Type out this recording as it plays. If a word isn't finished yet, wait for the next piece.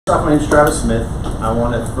off, my name's Travis Smith. I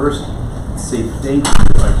want to first say thank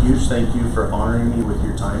you, a huge thank you for honoring me with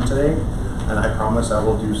your time today. And I promise I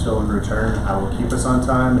will do so in return. I will keep us on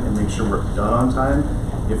time and make sure we're done on time.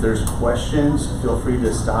 If there's questions, feel free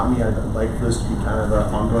to stop me. I'd like for this to be kind of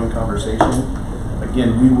an ongoing conversation.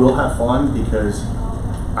 Again, we will have fun because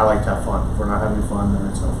I like to have fun. If we're not having fun, then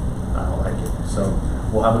I don't like it. So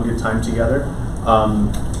we'll have a good time together.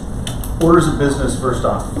 Orders of business, first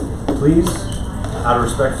off. Please, out of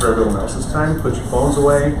respect for everyone else's time, put your phones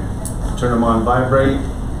away, turn them on vibrate,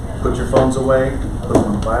 put your phones away, put them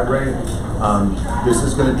on vibrate. This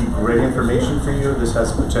is going to be great information for you. This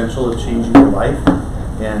has the potential of changing your life,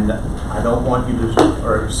 and I don't want you to,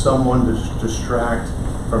 or someone to distract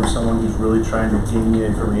from someone who's really trying to gain you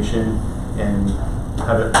information and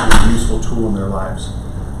have it be a useful tool in their lives.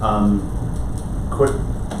 Quick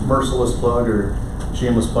merciless plug or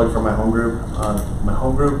shameless plug for my home group. My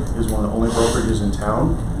home group is one of the only brokerages in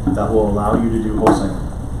town that will allow you to do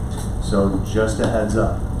wholesaling. So just a heads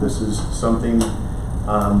up, this is something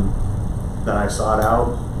that I sought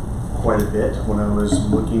out quite a bit when I was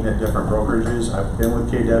looking at different brokerages. I've been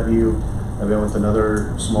with KW, I've been with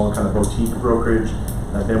another small kind of boutique brokerage.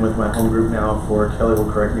 I've been with my home group now for, Kelly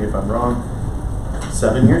will correct me if I'm wrong,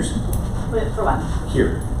 7 years? Wait, for what?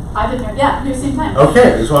 Here. I've been here, yeah, near the same time.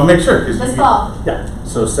 Okay, just want to make sure. This fall. Yeah,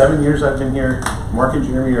 so 7 years I've been here. Mark and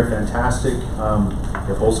Jeremy are fantastic.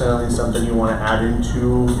 If wholesaling is something you want to add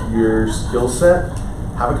into your skill set,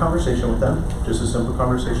 have a conversation with them. Just a simple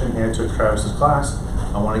conversation. Hey, I took Travis's class.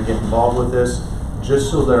 I want to get involved with this,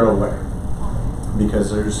 just so they're aware.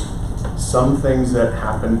 Because there's some things that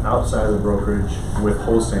happen outside of the brokerage with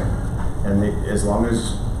wholesaling. And as long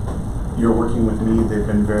as you're working with me, they've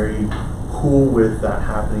been very cool with that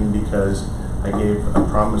happening because I gave a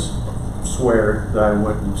promise, swear that I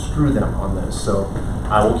wouldn't screw them on this. So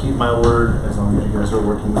I will keep my word as long as you guys are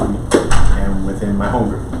working with me and within my home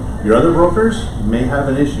group. Your other brokers may have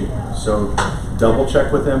an issue, so double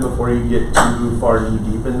check with them before you get too far knee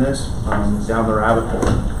deep in this, down the rabbit hole.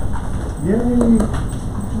 Yay!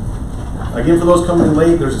 Again, for those coming in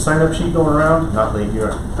late, there's a sign-up sheet going around. Not late,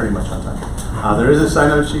 you're pretty much on time. There is a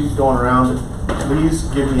sign-up sheet going around. Please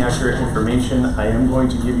give me accurate information. I am going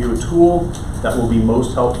to give you a tool that will be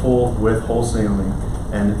most helpful with wholesaling,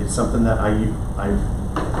 and it's something that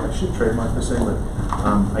I should trademark this thing, but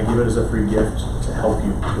I give it as a free gift to help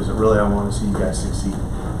you because I want to see you guys succeed.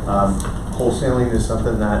 Wholesaling is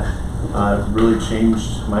something that really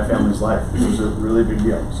changed my family's life. It was a really big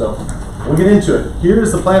deal. So we'll get into it.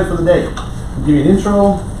 Here's the plan for the day. I'll give you an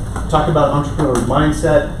intro, talk about entrepreneur's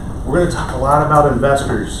mindset. We're going to talk a lot about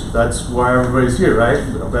investors. That's why everybody's here, right?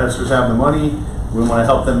 Investors have the money. We want to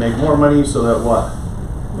help them make more money so that what?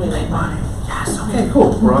 We make money. Yes, okay,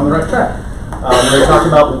 cool. We're on the right track. We're going to talk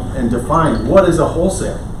about and define what is a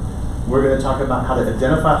wholesale. We're going to talk about how to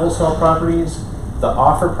identify wholesale properties, the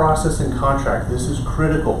offer process and contract. This is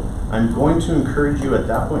critical. I'm going to encourage you at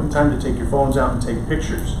that point in time to take your phones out and take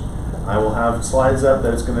pictures. I will have slides up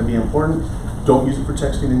that it's going to be important. Don't use it for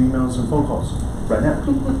texting and emails and phone calls right now.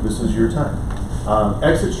 This is your time.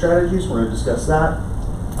 Exit strategies, we're going to discuss that.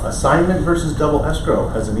 Assignment versus double escrow.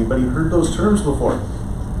 Has anybody heard those terms before?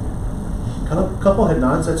 Couple head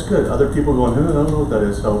nods, that's good. Other people going, no, I don't know what that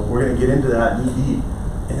is. So we're going to get into that knee deep.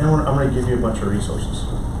 And then I'm going to give you a bunch of resources.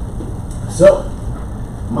 So,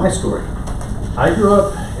 my story. I grew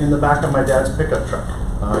up in the back of my dad's pickup truck.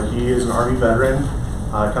 He is an Army veteran,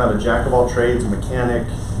 kind of a jack of all trades, mechanic,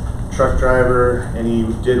 truck driver, and he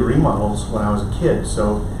did remodels when I was a kid.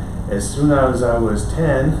 So as soon as I was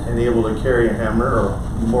 10 and able to carry a hammer, or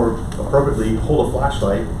more appropriately, hold a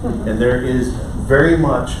flashlight, and there is very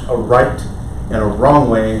much a right and a wrong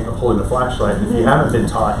way of holding a flashlight. And if you haven't been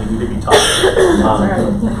taught, you need to be taught.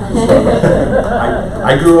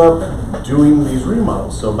 I grew up doing these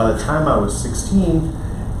remodels. So by the time I was 16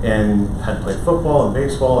 and had played football and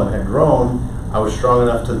baseball and had grown, I was strong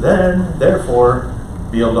enough to therefore,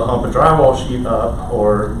 be able to hump a drywall sheet up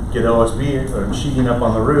or get OSB or sheeting up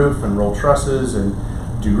on the roof and roll trusses and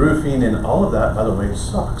do roofing, and all of that, by the way,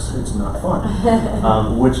 sucks. It's not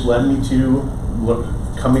fun. Which led me to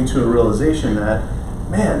coming to a realization that,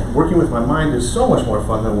 man, working with my mind is so much more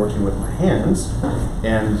fun than working with my hands,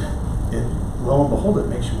 and lo and behold, it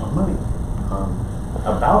makes you more money.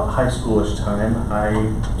 About high schoolish time, I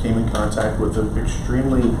came in contact with an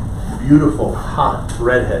extremely beautiful, hot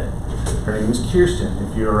redhead. Her name is Kirsten.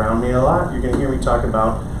 If you're around me a lot, you're going to hear me talk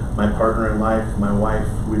about my partner in life, my wife.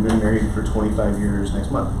 We've been married for 25 years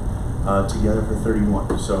next month, together for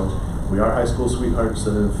 31. So we are high school sweethearts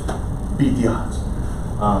that have beat the odds,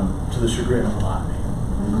 to the chagrin of a lot of people,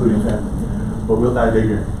 including family. But we'll dive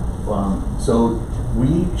bigger. So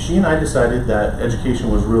she and I decided that education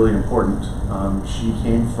was really important. She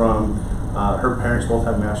came from, her parents both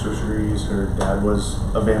had master's degrees. Her dad was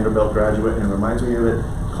a Vanderbilt graduate, and it reminds me of it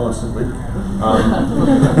constantly.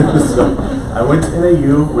 So I went to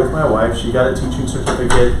NAU with my wife. She got a teaching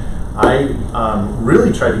certificate. I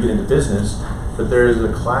really tried to get into business, but there is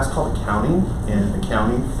a class called accounting, and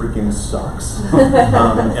accounting freaking sucks.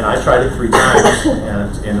 And I tried it 3 times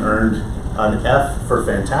and earned an F for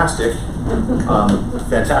fantastic.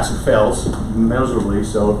 Fantastic fails miserably,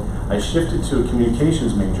 so I shifted to a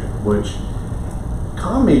communications major, which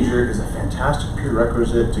comm major is a fantastic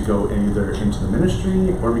prerequisite to go either into the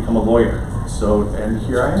ministry or become a lawyer. So, and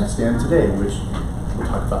here I stand today, which we'll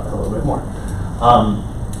talk about that a little bit more.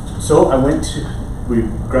 So we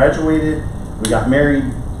graduated, we got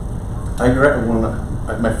married.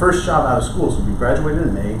 My first job out of school, so we graduated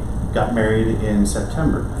in May, got married in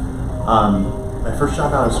September. My first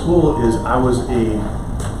job out of school is I was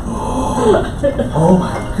oh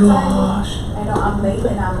my gosh. I know, I'm late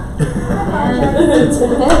and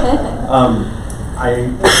I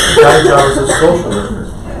got a job as a social worker.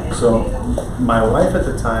 So my wife at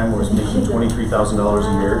the time was making $23,000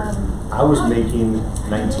 a year. I was making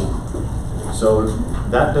 19. So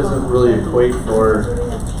that doesn't really equate for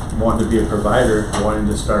wanting to be a provider, wanting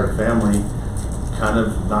to start a family, kind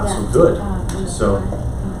of not so good. So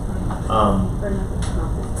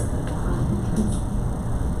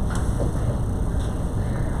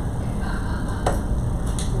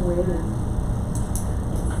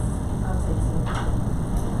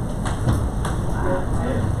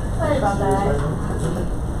sorry about that.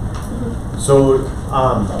 So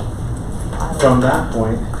from that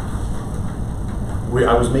point,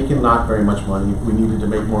 I was making not very much money. We needed to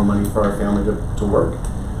make more money for our family to work.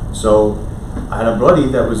 So I had a buddy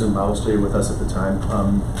that was in Bible study with us at the time,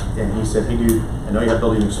 and he said, "Hey dude, I know you have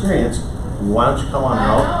building experience. Why don't you come on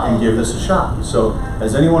out and give this a shot?" So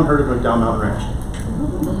has anyone heard of McDowell Mountain Ranch?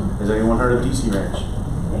 Has anyone heard of DC Ranch?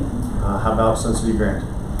 How about Sun City Grand?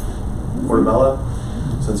 Portobello?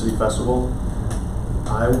 Sun City Festival?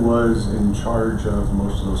 I was in charge of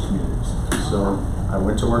most of those communities. So I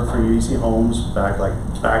went to work for UDC Homes back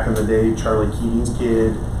in the day, Charlie Keating's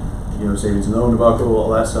kid, Savings and Loan Debacle, all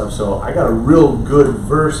that stuff. So I got a real good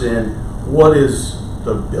verse in what is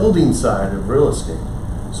the building side of real estate.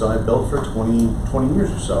 So I built for 20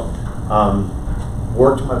 years or so.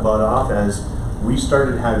 Worked my butt off as we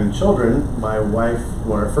started having children. My wife,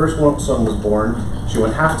 when our first son was born, she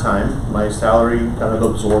went half-time. My salary kind of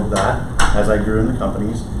absorbed that as I grew in the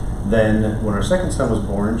companies. Then when our second son was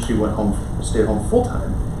born, she stayed home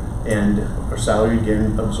full-time. And our salary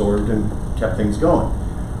again absorbed and kept things going.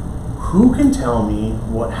 Who can tell me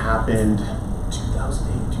what happened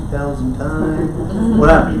 2008, 2009? What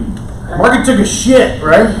happened? Market took a shit,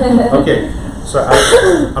 right? Okay. So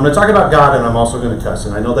I'm going to talk about God, and I'm also going to cuss.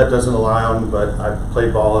 And I know that doesn't allow him, but I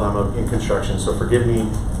played ball and I'm in construction, so forgive me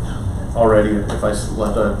already if I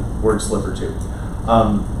let a word slip or two.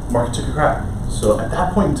 Market took a crap. So at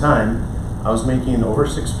that point in time, I was making over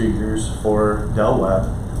 6 figures for Del Webb.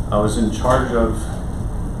 I was in charge of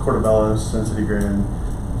Portobello, Sun City Grand,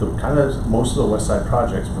 most of the West Side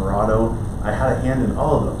projects, Verado. I had a hand in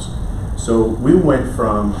all of those. So we went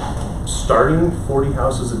from starting 40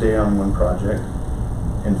 houses a day on one project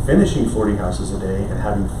and finishing 40 houses a day and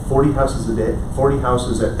having 40 houses a day, 40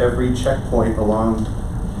 houses at every checkpoint along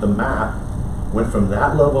the map, went from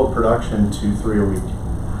that level of production to 3 a week.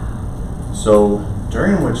 So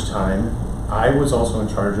during which time I was also in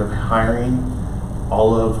charge of hiring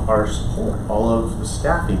all of our support, all of the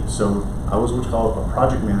staffing. So I was what's called a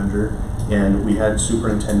project manager, and we had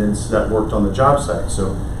superintendents that worked on the job site.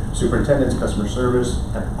 So superintendents, customer service,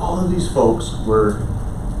 and all of these folks were,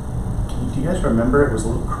 do you guys remember, it was a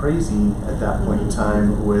little crazy at that point in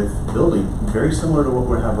time with building, very similar to what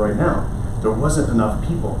we have right now. There wasn't enough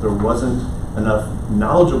people. There wasn't enough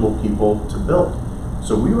knowledgeable people to build.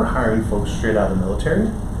 So we were hiring folks straight out of the military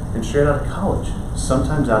and straight out of college,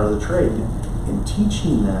 sometimes out of the trade, and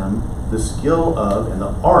teaching them the skill of and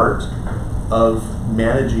the art of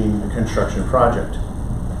managing a construction project.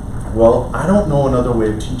 Well, I don't know another way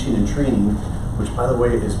of teaching and training, which by the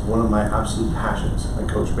way is one of my absolute passions. I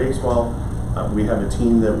coach baseball. We have a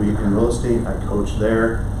team that in real estate, I coach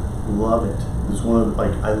there. Love it. It's one of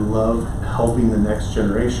I love helping the next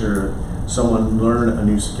generation or someone learn a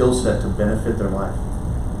new skill set to benefit their life.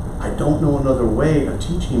 I don't know another way of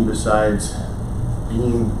teaching besides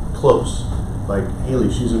being close. Like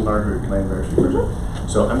Haley, she's in our group. Can I embarrass you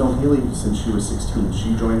first? So I've known Haley since she was 16.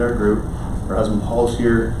 She joined our group. Her husband Paul's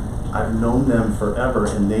here. I've known them forever,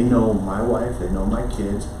 and they know my wife, they know my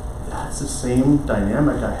kids, that's the same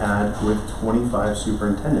dynamic I had with 25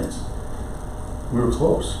 superintendents. We were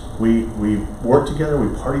close. We worked together, we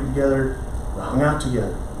partied together, we hung out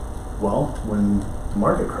together. Well, when the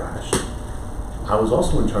market crashed, I was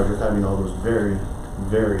also in charge of having all those very,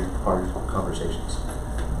 very hard conversations.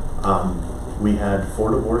 We had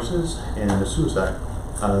 4 divorces and a suicide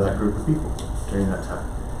out of that group of people during that time.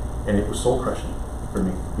 And it was soul crushing for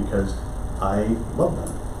me because I loved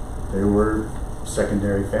them. They were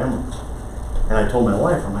secondary family. And I told my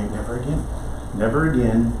wife, I'm like, never again. Never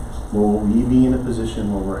again will we be in a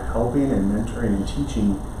position where we're helping and mentoring and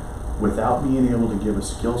teaching without being able to give a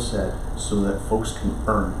skill set so that folks can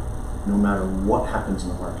earn no matter what happens in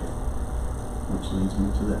the market. Which leads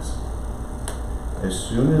me to this. As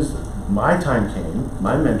soon as my time came,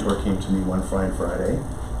 my mentor came to me one Friday,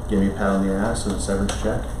 gave me a pat on the ass and a severance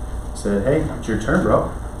check, said, hey, it's your turn,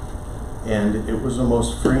 bro. And it was the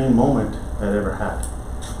most freeing moment I'd ever had.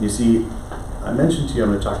 You see, I mentioned to you, I'm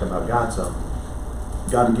going to talk about God some.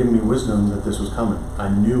 God had given me wisdom that this was coming. I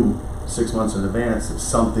knew 6 months in advance that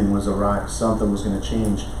something was awry, something was going to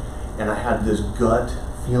change. And I had this gut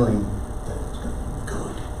feeling that it was going to be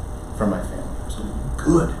good for my family. It was going to be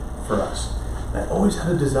good for us. And I always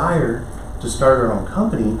had a desire to start our own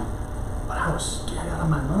company, but I was scared out of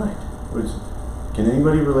my mind. Can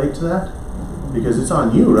anybody relate to that? Because it's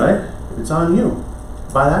on you, right? It's on you.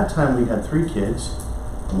 By that time, we had 3 kids,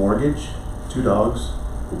 a mortgage, 2 dogs,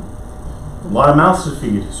 a lot of mouths to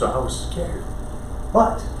feed, so I was scared.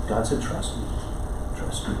 But God said, trust me,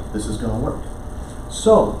 this is going to work.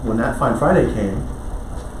 So when that Fine Friday came,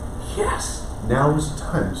 yes, now was the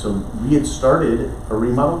time. So we had started a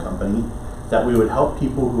remodel company that we would help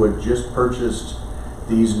people who had just purchased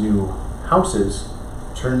these new houses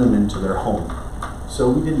turn them into their home. So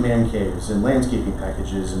we did man caves and landscaping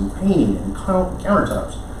packages and painting and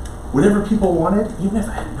countertops. Whatever people wanted, even if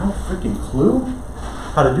I had no freaking clue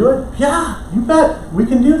how to do it, yeah, you bet, we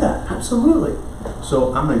can do that, absolutely.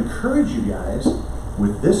 So I'm gonna encourage you guys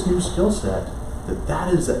with this new skill set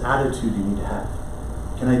that is the attitude you need to have.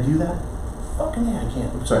 Can I do that? Fucking yeah, I can.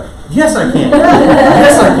 I'm sorry. Yes, I can.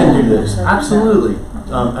 Yes, I can do this. Absolutely.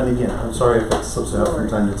 And again, I'm sorry if it slips out from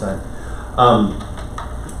time to time.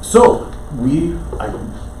 So I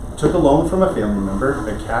took a loan from a family member.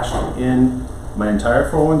 I cashed in my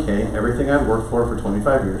entire 401k, everything I'd worked for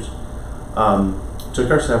 25 years. Took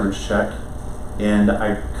our severance check, and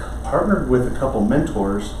I partnered with a couple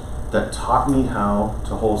mentors that taught me how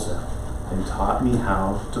to wholesale and taught me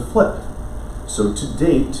how to flip. So to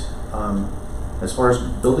date, as far as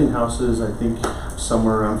building houses, I think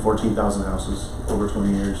somewhere around 14,000 houses over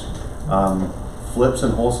 20 years. Flips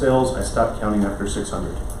and wholesales, I stopped counting after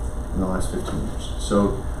 600 in the last 15 years.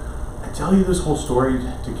 So I tell you this whole story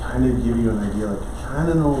to kind of give you an idea, like kind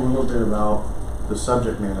of know a little bit about the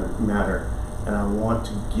subject matter, and I want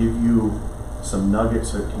to give you some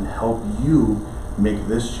nuggets that can help you make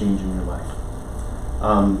this change in your life.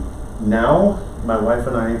 Now, my wife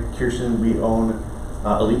and I, Kirsten, we own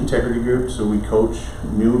Elite Integrity Group, so we coach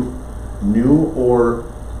new or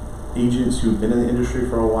agents who've been in the industry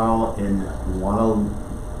for a while and want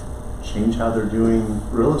to change how they're doing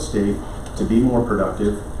real estate to be more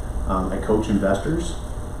productive. I coach investors.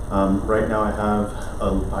 Right now I have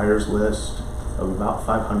a buyer's list of about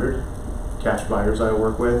 500 cash buyers I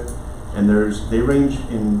work with, and they range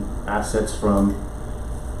in assets from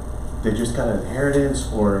they just got an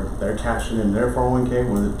inheritance or they're cashing in their 401k.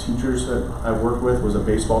 One of the teachers that I worked with was a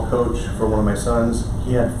baseball coach for one of my sons.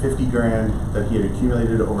 He had 50 grand that he had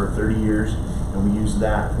accumulated over 30 years, and we used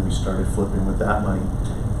that and we started flipping with that money,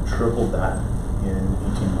 tripled that in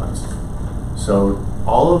 18 months. So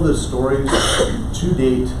all of the stories to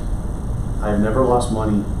date, I've never lost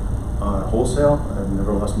money on a wholesale, I've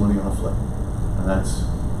never lost money on a flip. And that's,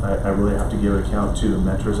 I really have to give account to the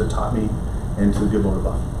mentors that taught me and to the good Lord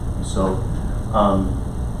above. So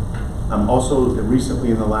I'm also recently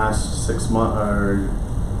in the last 6 months or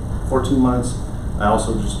 14 months, I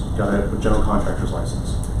also just got a general contractor's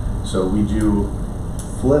license. So we do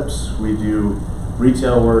flips, we do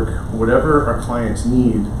retail work, whatever our clients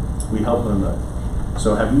need, we help them with.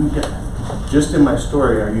 So have you, just in my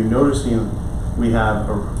story, are you noticing we have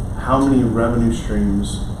how many revenue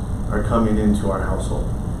streams are coming into our household?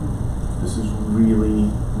 This is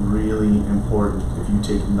really, really important. If you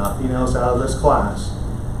take nothing else out of this class,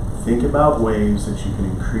 think about ways that you can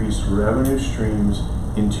increase revenue streams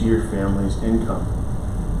into your family's income.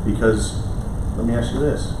 Because, let me ask you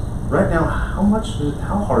this, right now,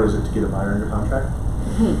 how hard is it to get a buyer under contract?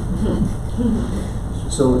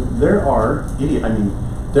 So there are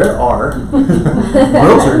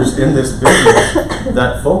realtors in this business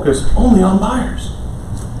that focus only on buyers.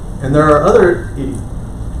 And there are other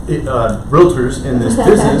realtors in this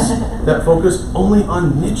business that focus only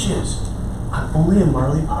on niches. I'm only a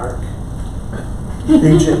Marley Park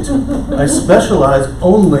agent. I specialize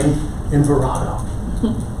only in Verado.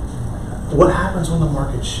 What happens when the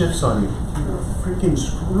market shifts on you? You're freaking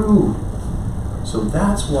screwed. So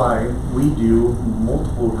that's why we do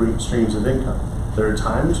multiple streams of income. There are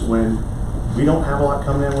times when we don't have a lot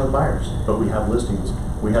coming in with buyers, but we have listings,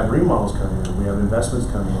 we have remodels coming in, we have investments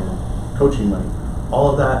coming in, coaching money.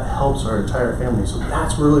 All of that helps our entire family. So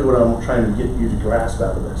that's really what I'm trying to get you to grasp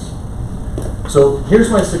out of this. So here's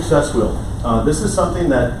my success wheel. This is something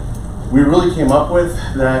that we really came up with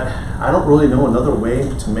that I don't really know another way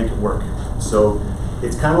to make it work. So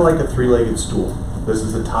it's kind of like a three-legged stool. This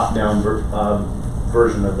is the top-down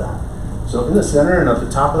version of that. So in the center and at the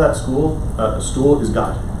top of that stool is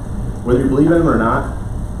God. Whether you believe in him or not,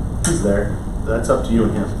 he's there. That's up to you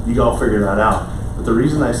and him. You all figure that out. But the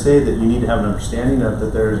reason I say that you need to have an understanding of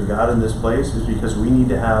that there is a God in this place is because we need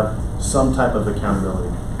to have some type of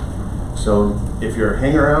accountability. So if you're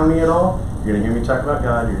hanging around me at all, you're going to hear me talk about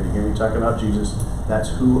God, you're going to hear me talk about Jesus. That's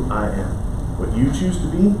who I am. What you choose to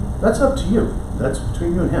be, that's up to you. That's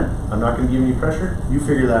between you and him. I'm not going to give you any pressure. You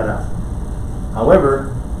figure that out.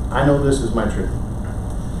 However, I know this is my truth.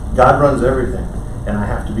 God runs everything, and I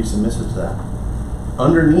have to be submissive to that.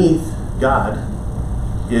 Underneath God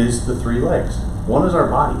is the three legs. One is our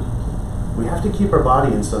body. We have to keep our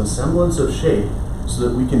body in some semblance of shape so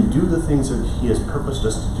that we can do the things that he has purposed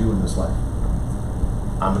us to do in this life.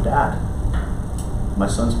 I'm a dad. My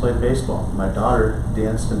sons played baseball. My daughter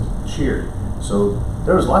danced and cheered. So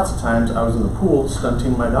there was lots of times I was in the pool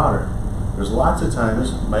stunting my daughter. There's lots of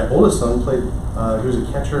times my oldest son played, he was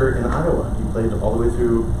a catcher in Iowa. He played all the way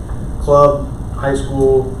through club, high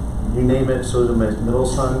school, you name it. So did my middle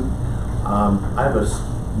son. I have a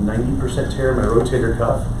 90% tear in my rotator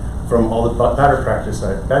cuff from all the batting practice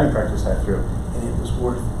I threw. And it was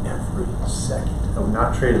worth every second. I would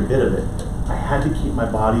not trade a bit of it. I had to keep my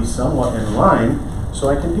body somewhat in line so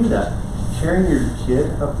I can do that. Carrying your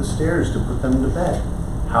kid up the stairs to put them to bed.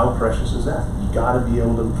 How precious is that? You gotta be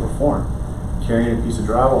able to perform. Carrying a piece of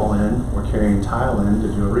drywall in or carrying tile in to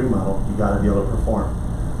do a remodel, you gotta be able to perform.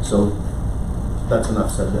 So that's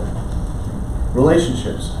enough said there.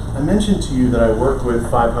 Relationships. I mentioned to you that I work with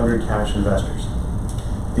 500 cash investors.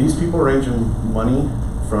 These people range in money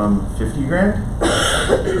from 50 grand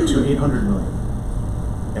to 800 million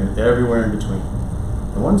and everywhere in between.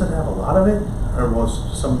 The ones that have a lot of it are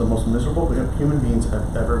some of the most miserable human beings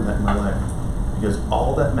I've ever met in my life, because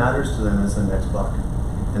all that matters to them is the next buck.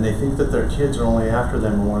 And they think that their kids are only after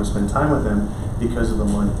them and want to spend time with them because of the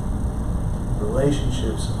money.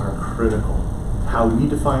 Relationships are critical. How we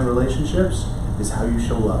define relationships is how you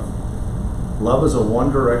show love. Love is a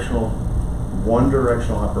one-directional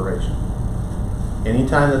operation.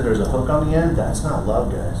 Anytime that there's a hook on the end, that's not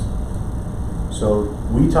love, guys. So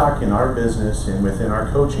we talk in our business and within our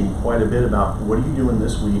coaching quite a bit about what are you doing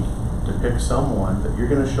this week to pick someone that you're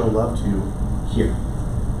going to show love to here.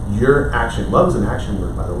 Your action. Love is an action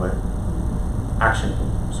word, by the way. Action.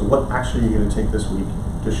 So what action are you going to take this week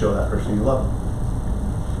to show that person you love?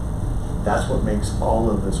 That's what makes all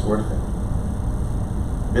of this worth it.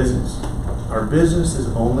 Business. Our business is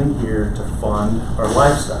only here to fund our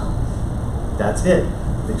lifestyle. That's it.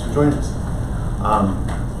 Thanks for joining us.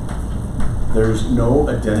 There's no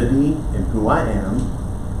identity in who I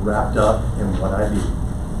am wrapped up in what I do.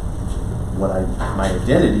 My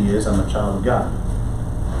identity is I'm a child of God.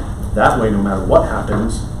 That way, no matter what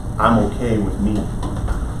happens, I'm okay with me.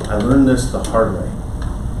 I learned this the hard way.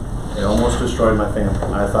 It almost destroyed my family.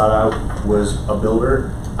 I thought I was a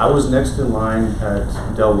builder. I was next in line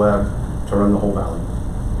at Del Webb to run the whole valley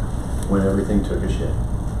when everything took a shit.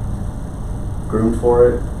 Groomed for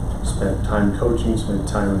it, spent time coaching, spent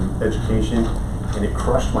time in education, and it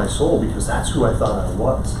crushed my soul because that's who I thought I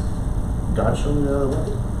was. God showed me the other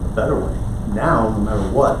way, a better way. Now, no matter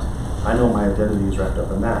what, I know my identity is wrapped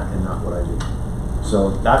up in that and not what I do.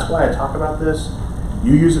 So that's why I talk about this.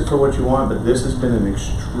 You use it for what you want, but this has been an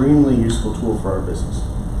extremely useful tool for our business.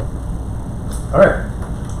 All right,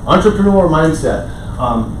 entrepreneurial mindset.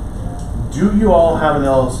 Do you all have an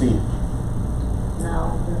LLC?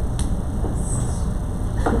 No.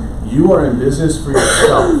 You are in business for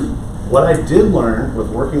yourself. What I did learn with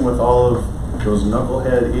working with all of those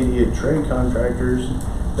knucklehead, idiot trade contractors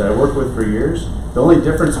that I worked with for years, the only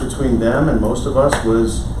difference between them and most of us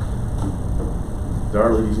was, there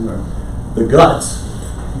are ladies in there, the guts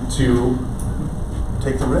to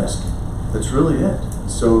take the risk. That's really it.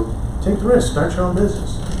 So take the risk, start your own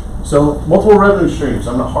business. So multiple revenue streams.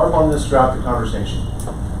 I'm going to harp on this throughout the conversation.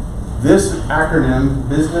 This acronym,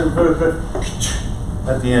 business,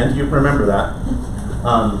 at the end, you remember that.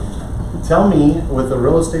 Tell me, with a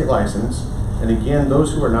real estate license, and again,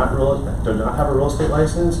 those who do not have a real estate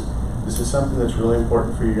license, this is something that's really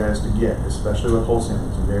important for you guys to get, especially with wholesaling.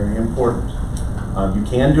 It's very important. You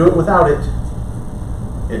can do it without it.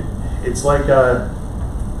 It's like,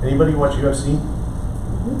 anybody watch UFC?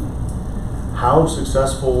 How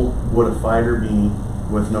successful would a fighter be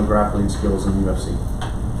with no grappling skills in UFC?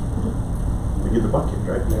 They get the butt kicked,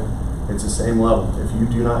 right? Yeah. It's the same level. If you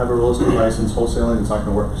do not have a real estate license, wholesaling, it's not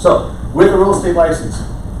going to work. So, with a real estate license,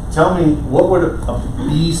 tell me, what would a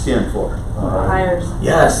B stand for? Buyers.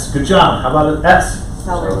 Yes, good job. How about an S?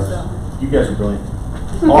 Sellers. You guys are brilliant.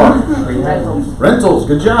 R. Rentals. Rentals,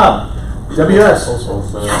 good job. WS.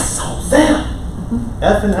 Wholesale. Yes, wholesale.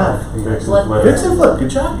 F and F. Fix Flip. and flip. Fix and flip, good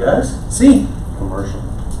job, guys. C. Commercial.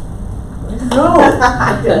 No.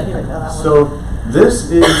 I couldn't even know that one. So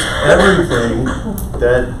this is everything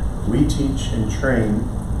that we teach and train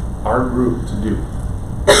our group to do.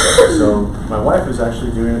 So my wife is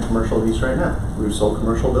actually doing a commercial lease right now. We've sold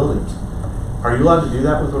commercial buildings. Are you allowed to do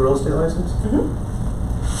that with a real estate license?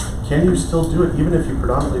 Mm-hmm. Can you still do it even if you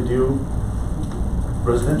predominantly do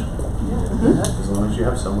residential? As long as you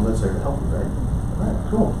have someone that's there to help you, right? All right,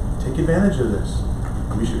 cool. Take advantage of this.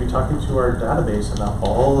 We should be talking to our database about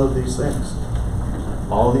all of these things,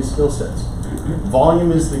 all of these skill sets.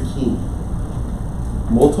 Volume is the key.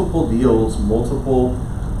 Multiple deals, multiple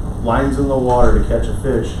lines in the water to catch a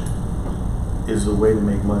fish is the way to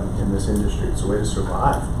make money in this industry. It's the way to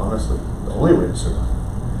survive, honestly. The only way to survive.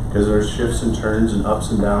 Because there's shifts and turns and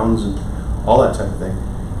ups and downs and all that type of thing.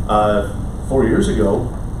 4 years ago,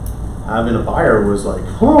 having a buyer was like,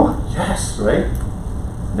 oh, yes, right?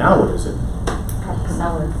 Now what is it?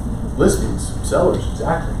 Sellers. Listings, sellers,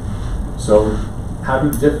 exactly. So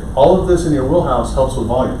having all of this in your wheelhouse helps with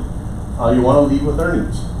volume. You want to lead with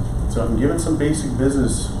earnings. So I'm giving some basic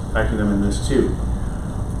business acumen in this too.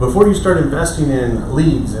 Before you start investing in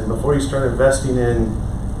leads and before you start investing in,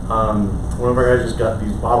 one of our guys just got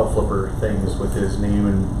these bottle flipper things with his name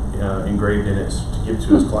and engraved in it to give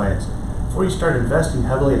to his clients. Before you start investing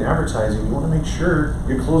heavily in advertising, you want to make sure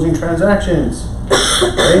you're closing transactions,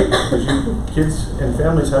 right? Because kids and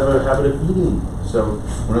families have a habit of eating. So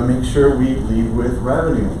we want to make sure we lead with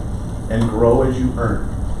revenue and grow as you earn.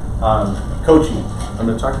 Coaching. I'm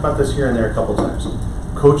going to talk about this here and there a couple times.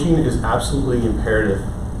 Coaching is absolutely imperative.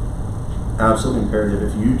 Absolutely imperative.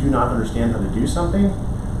 If you do not understand how to do something,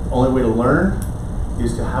 the only way to learn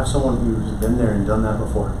is to have someone who's been there and done that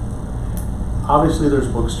before. Obviously there's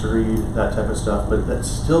books to read, that type of stuff, but that's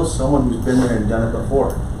still someone who's been there and done it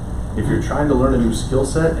before. If you're trying to learn a new skill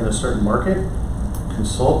set in a certain market,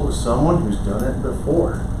 consult with someone who's done it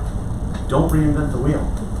before. Don't reinvent the wheel.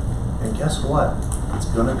 And guess what? It's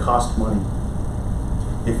gonna cost money.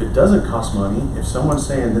 If it doesn't cost money, if someone's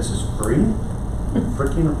saying this is free,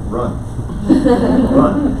 freaking run.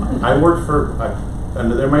 Run. I worked for,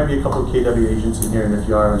 and there might be a couple of KW agents in here, and if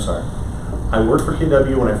you are, I'm sorry. I worked for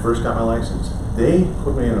KW when I first got my license. They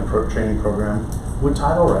put me in a training program with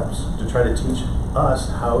title reps to try to teach us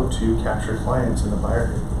how to capture clients in the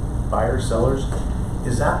buyer sellers.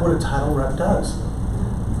 Is that what a title rep does?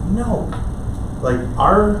 No. Like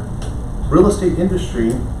our real estate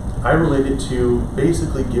industry, I relate it to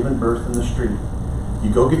basically giving birth in the street. You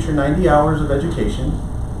go get your 90 hours of education,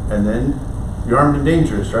 and then you're armed and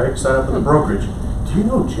dangerous, right? Sign up with a brokerage. Do you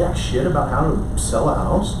know jack shit about how to sell a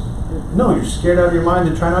house? No, you're scared out of your mind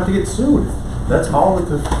to try not to get sued. That's all that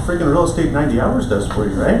the freaking real estate 90 hours does for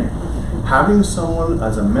you, right? Having someone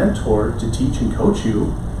as a mentor to teach and coach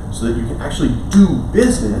you so that you can actually do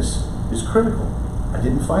business is critical. I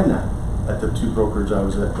didn't find that at the two brokerages I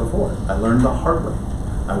was at before. I learned the hard way.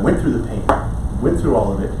 I went through the pain, went through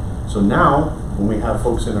all of it. So now, when we have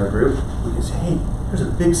folks in our group, we can say, hey, there's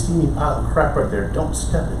a big steamy pile of crap right there. Don't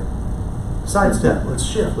step in it. Sidestep, let's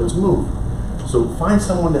shift, let's move. So find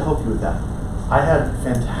someone to help you with that. I had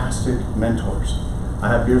fantastic mentors. I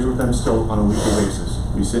have beers with them still on a weekly basis.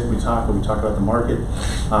 We sit, we talk about the market.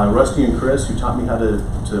 Rusty and Chris, who taught me how to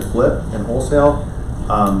flip and wholesale,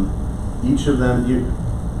 each of them,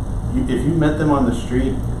 if you met them on the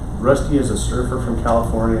street, Rusty is a surfer from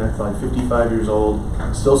California, like 55 years old,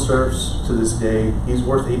 still surfs to this day. He's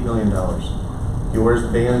worth $8 million. He wears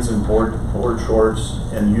Vans and board shorts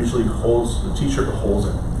and usually holds the t-shirt with holes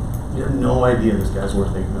in it. You have no idea this guy's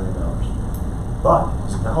worth $8 million. But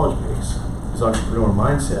his knowledge base, his entrepreneur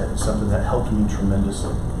mindset is something that helped me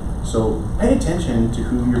tremendously. So pay attention to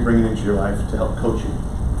who you're bringing into your life to help coach you.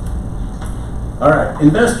 All right,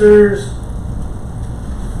 investors.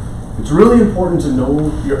 It's really important to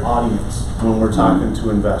know your audience when we're talking to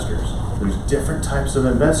investors. There's different types of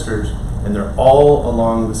investors, and they're all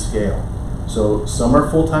along the scale. So some are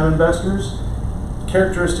full-time investors.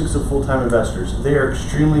 Characteristics of full-time investors: they are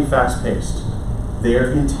extremely fast-paced. They are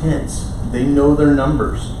intense. They know their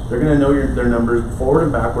numbers. They're going to know their numbers forward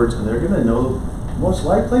and backwards, and they're going to know, most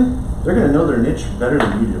likely, they're going to know their niche better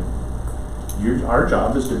than you do. Our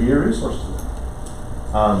job is to be a resource to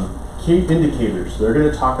them. Key indicators: they're going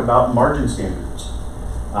to talk about margin standards.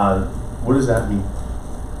 What does that mean?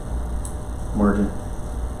 Margin.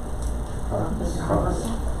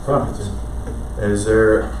 Profits. Is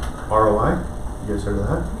there ROI? You guys heard of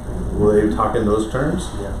that? Will they talk in those terms?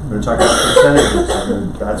 Yeah. They're going to talk about percentages.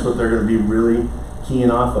 And that's what they're going to be really keying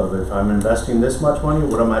off of. If I'm investing this much money,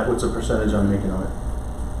 what's the percentage I'm making on it?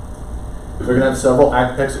 They're going to have several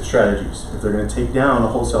exit strategies. If they're going to take down a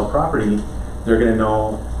wholesale property, they're going to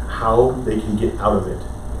know how they can get out of it.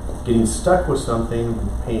 Getting stuck with something,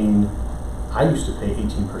 I used to pay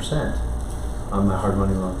 18% on my hard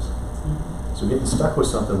money loans. So getting stuck with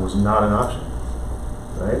something was not an option,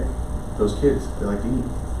 right? Those kids, they like to eat.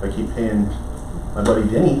 If I keep paying my buddy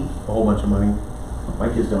Denny a whole bunch of money, my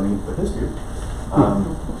kids don't eat, but his do.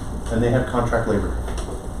 And they have contract labor.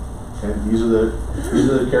 Okay? These are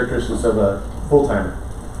the characteristics of a full-timer.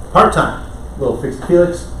 Part-time, little fixed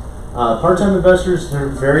Felix. Part-time investors, they're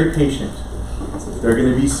very patient. They're going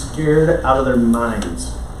to be scared out of their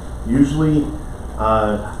minds. Usually,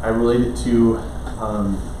 I relate it to, do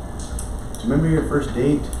you remember your first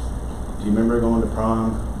date? Do you remember going to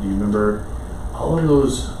prom? Do you remember all of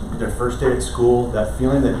those, their first day at school, that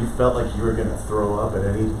feeling that you felt like you were going to throw up at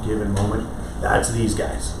any given moment? That's these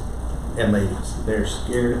guys and ladies. They're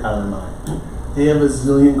scared out of their mind. They have a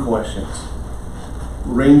zillion questions,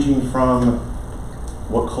 ranging from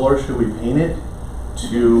what color should we paint it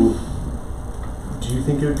to, do you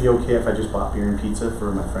think it would be okay if I just bought beer and pizza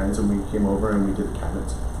for my friends and we came over and we did the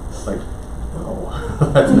cabinets? Like, no,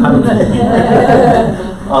 that's not okay.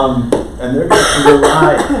 And they're going to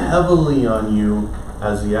rely heavily on you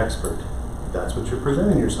as the expert. That's what you're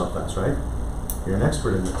presenting yourself as, right? You're an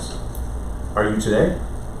expert in this. Are you today?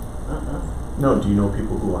 No. Do you know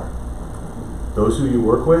people who are? Those who you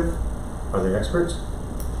work with, are they experts?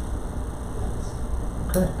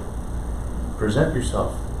 Okay. Present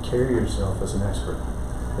yourself. Carry yourself as an expert.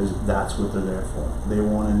 Because that's what they're there for. They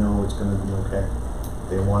want to know it's going to be okay.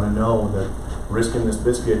 They want to know that risking this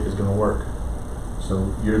biscuit is going to work.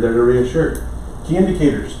 So you're there to reassure. Key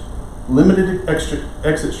indicators: limited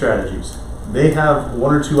exit strategies. They have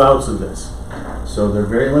 1 or 2 outs of this. So they're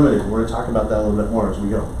very limited. We're going to talk about that a little bit more as we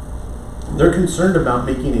go. They're concerned about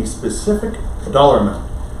making a specific dollar amount.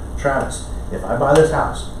 Travis, if I buy this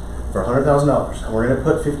house for $100,000 and we're going to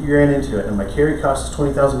put 50 grand into it and my carry cost is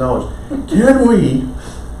 $20,000, can we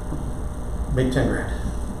make 10 grand?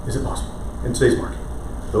 Is it possible in today's market?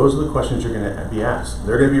 Those are the questions you're going to be asked.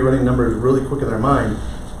 They're going to be running numbers really quick in their mind,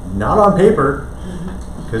 not on paper,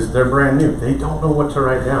 because they're brand new. They don't know what to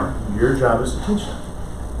write down. Your job is to teach them.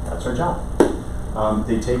 That's our job.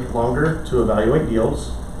 They take longer to evaluate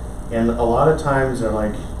deals, and a lot of times they're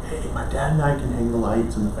like, hey, my dad and I can hang the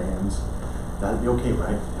lights and the fans. That'd be okay,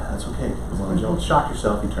 right? Yeah, that's okay. As long as you don't shock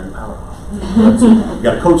yourself, you turn the power off. You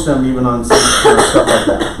got to coach them even on stuff like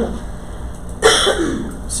that.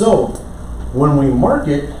 So, when we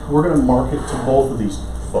market, we're going to market to both of these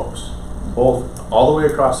folks, both all the way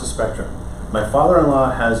across the spectrum. My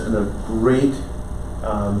father-in-law has a great,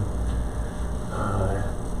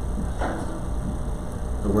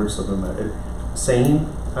 the word slipped in my head, saying,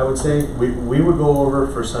 I would say. We would go over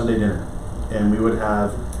for Sunday dinner, and we would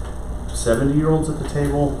have 70-year-olds at the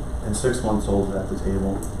table and 6-month-olds at the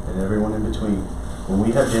table, and everyone in between. When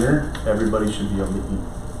we have dinner, everybody should be able to eat.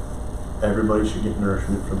 Everybody should get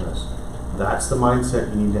nourishment from this. That's the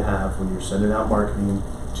mindset you need to have when you're sending out marketing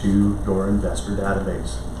to your investor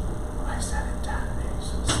database. I said it,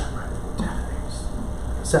 database, separate database.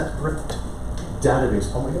 Separate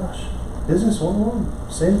database, oh my gosh. Business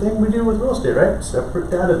 101, same thing we do with real estate, right?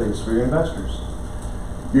 Separate database for your investors.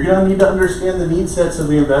 You're going to need to understand the need sets of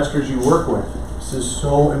the investors you work with. This is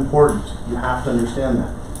so important. You have to understand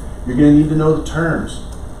that. You're going to need to know the terms.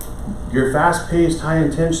 Your fast-paced,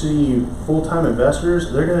 high-intensity, full-time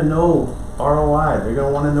investors, they're going to know ROI. They're going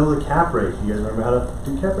to want to know the cap rate. You guys remember how to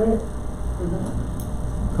do cap rate?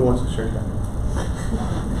 Mm-hmm. Who wants to share cap rate?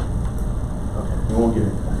 Okay, we won't get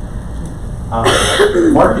into that.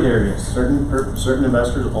 Market areas. Certain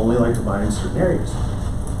investors only like to buy in certain areas.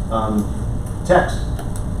 Text.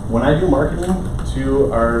 When I do marketing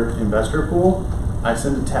to our investor pool, I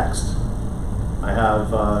send a text. I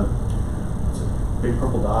have it's a big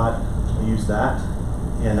purple dot. I use that.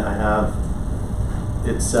 and I have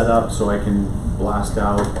it set up so I can blast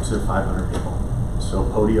out to 500 people. So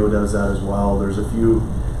Podio does that as well. There's a few,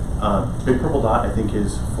 Big Purple Dot I think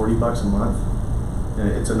is $40 a month. And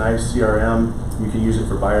it's a nice CRM. You can use it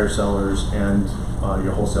for buyers, sellers, and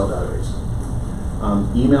your wholesale database.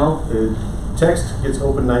 Email, text gets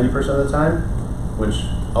open 90% of the time, which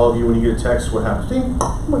all of you, when you get a text, what happens? Ding,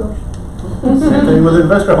 oh my gosh. Same thing with an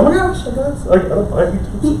investor. Oh my gosh, I got a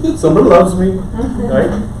bite. Somebody loves me,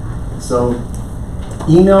 right? So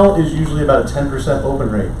email is usually about a 10% open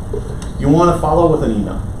rate. You want to follow with an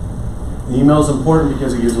email. The email is important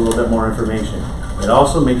because it gives a little bit more information. It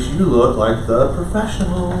also makes you look like the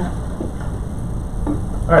professional.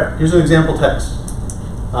 All right, here's an example text.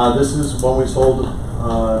 This is one we sold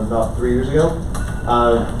about 3 years ago.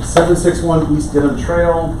 761 East Denham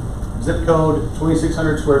Trail, zip code,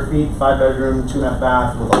 2,600 square feet, 5-bedroom, 2.5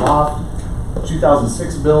 bath with a loft,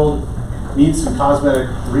 2006 build, needs some cosmetic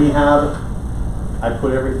rehab. I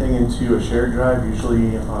put everything into a shared drive,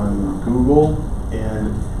 usually on Google,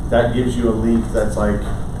 and that gives you a link that's like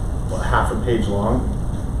half a page long.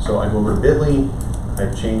 So I go over to Bitly,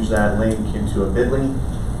 I change that link into a Bitly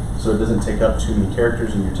so it doesn't take up too many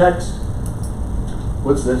characters in your text.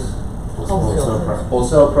 What's this?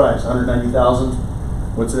 Wholesale price, 190,000.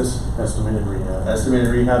 What's this? Estimated rehab. Estimated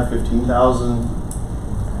rehab, 15,000.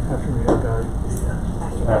 After rehab value.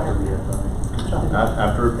 After rehab value. Good job.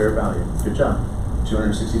 After repair value. Good job.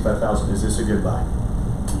 265,000. Is this a good buy?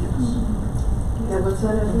 Yes. Yeah, what's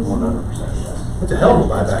that? 100% yes. It's a hell of a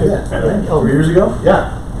buy back then. Good. 3 years ago?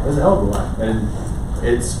 Yeah, it's a hell of a buy. And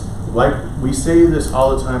it's like we say this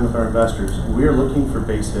all the time with our investors. We are looking for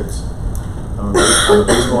base hits. I'm a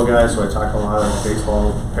baseball guy, so I talk a lot of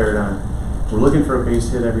baseball paradigm. We're looking for a base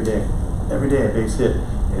hit every day. Every day a base hit.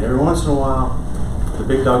 And every once in a while, the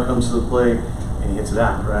big dog comes to the plate and he hits it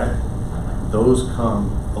out, right? Those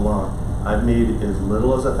come along. I've made as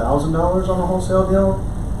little as $1,000 on a wholesale deal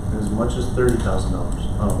and as much as $30,000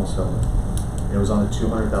 on a wholesale deal. It was on a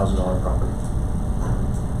 $200,000 property.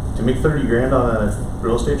 To make 30 grand on a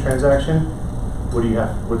real estate transaction, what do you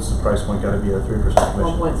have? What's the price point got to be at a 3%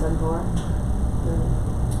 commission? 1.74.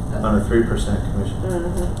 On a 3% commission.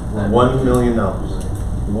 Mm-hmm. $1 million.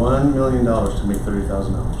 $1 million to make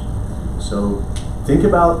 $30,000. So think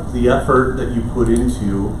about the effort that you put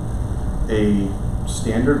into a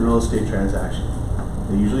standard real estate transaction.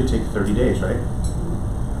 They usually take 30 days, right?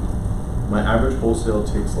 My average wholesale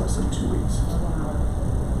takes less than 2 weeks.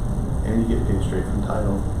 And you get paid straight from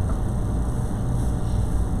title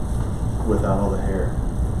without all the hair.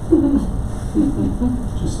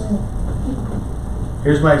 Just saying.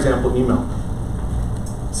 Here's my example email.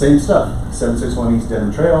 Same stuff. 761 East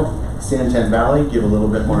Denham Trail, Santan Valley. Give a little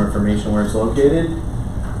bit more information where it's located.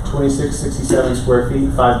 2667 square feet,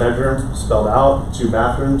 5-bedroom, spelled out. 2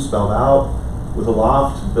 bathrooms, spelled out. With a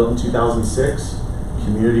loft, built in 2006.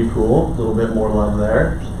 Community pool, a little bit more love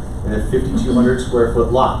there. And a 5,200 square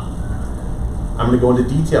foot lot. I'm going to go into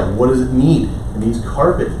detail. What does it need? It needs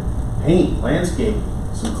carpet, paint, landscape,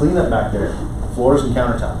 some cleanup back there, floors and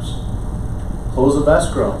countertops. Close of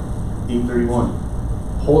escrow, 831.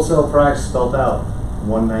 Wholesale price spelled out,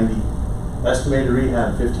 190. Estimated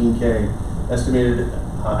rehab, 15K. Estimated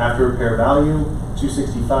after repair value,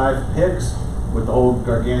 265. Picks with the old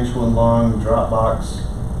gargantuan long drop box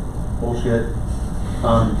bullshit.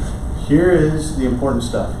 Here is the important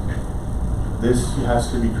stuff. This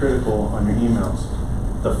has to be critical on your emails.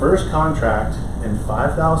 The first contract and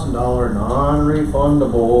 $5,000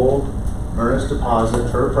 non-refundable earnest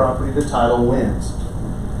deposit per property to title wins.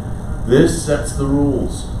 This sets the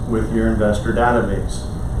rules with your investor database.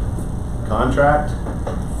 Contract,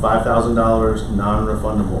 $5,000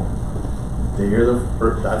 non-refundable.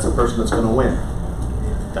 That's the person that's going to win.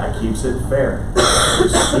 That keeps it fair.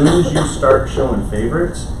 As soon as you start showing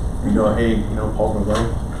favorites, you go, hey, Paul's my buddy.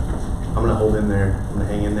 I'm going to hold in there. I'm going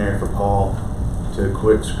to hang in there for Paul to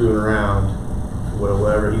quit screwing around,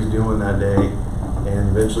 whatever he's doing that day, and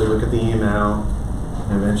eventually look at the email,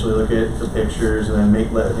 and eventually look at the pictures, and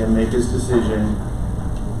then let him make his decision.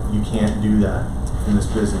 You can't do that in this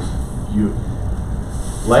business.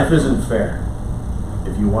 Life isn't fair.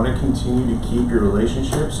 If you want to continue to keep your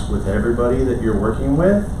relationships with everybody that you're working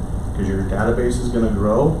with, because your database is going to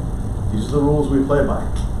grow, these are the rules we play by.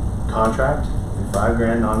 Contract and $5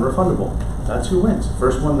 grand non-refundable. That's who wins.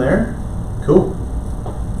 First one there, cool.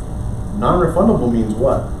 Non-refundable means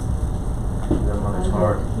what? That money's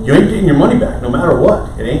hard. You ain't getting your money back no matter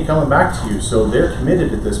what. It ain't coming back to you. So they're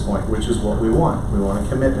committed at this point, which is what we want. We want a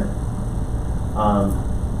commitment.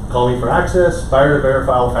 Call me for access. Buyer to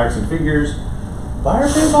verify all facts and figures. Buyer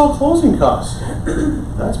pays all closing costs.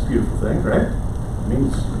 That's a beautiful thing, right? It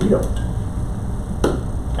means we don't.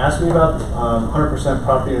 Ask me about 100%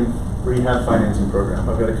 property and rehab financing program.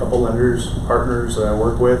 I've got a couple lenders, partners that I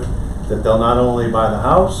work with that they'll not only buy the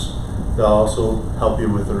house, they'll also help you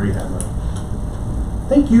with the rehab money.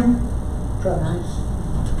 Thank you. Nice.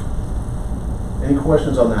 Any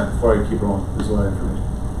questions on that before I keep rolling? There's a lot of information.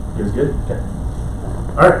 You guys good? Okay.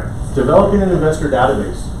 All right. Developing an investor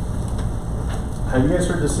database. Have you guys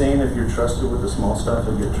heard the saying, if you're trusted with the small stuff,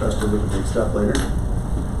 you'll get trusted with the big stuff later?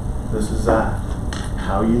 This is that.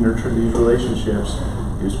 How you nurture these relationships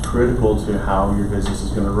is critical to how your business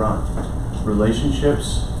is going to run.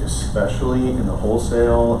 Relationships, especially in the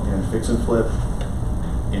wholesale and fix and flip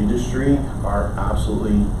industry, are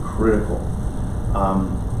absolutely critical.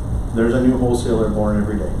 There's a new wholesaler born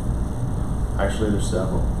every day. Actually, there's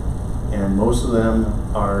several. And most of them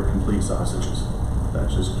are complete sausages.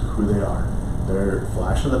 That's just who they are. They're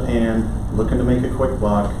flash in the pan, looking to make a quick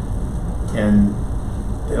buck, and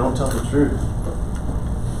they don't tell the truth.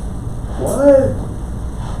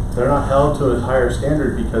 What? They're not held to a higher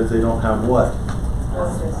standard because they don't have what?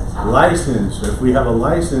 License. If we have a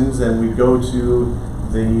license, then we go to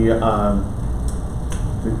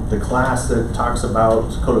the class that talks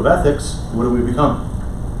about code of ethics. What do we become?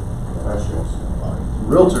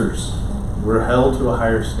 Realtors. We're held to a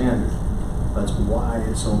higher standard. That's why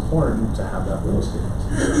it's so important to have that real estate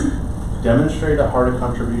license. Demonstrate a heart of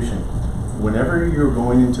contribution. Whenever you're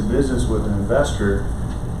going into business with an investor,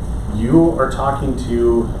 you are talking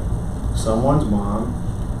to someone's mom,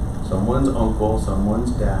 someone's uncle,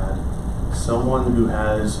 someone's dad, someone who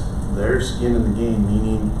has their skin in the game,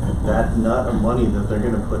 meaning that nut of money that they're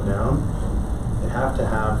going to put down, they have to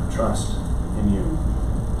have trust in you.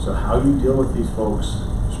 So how you deal with these folks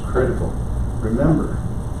is critical. Remember,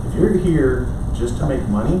 if you're here just to make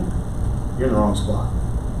money, you're in the wrong spot.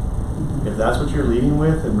 If that's what you're leading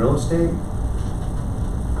with in real estate,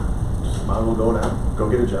 just might as well go down, go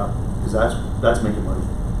get a job, because that's making money.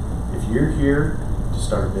 If you're here to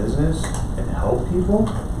start a business and help people,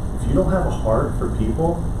 if you don't have a heart for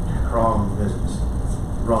people, you're wrong business.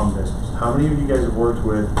 Wrong business. How many of you guys have worked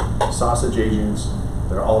with sausage agents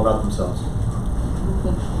that are all about themselves?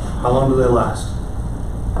 How long do they last?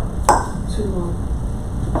 Too long.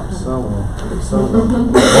 Some of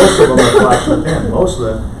them. Most of them are flash in the pan. Most of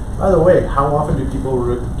them. By the way, how often do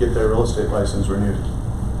people get their real estate license renewed?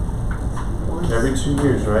 Once. Every 2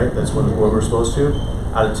 years, right? That's what we're supposed to.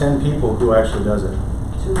 Out of 10 people, who actually does it?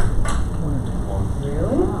 2.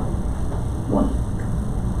 Really? One.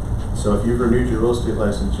 So if you've renewed your real estate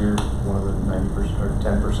license, you're one of the 90% or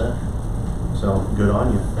 10%. So good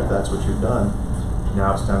on you if that's what you've done.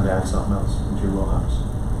 Now it's time to add something else into your wheelhouse.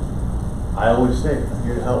 I always say, I'm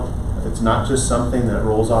here to help. It's not just something that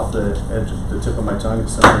rolls off the edge, the tip of my tongue.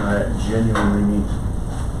 It's something I genuinely mean.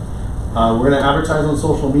 We're going to advertise on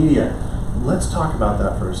social media. Let's talk about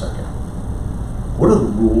that for a second. What are the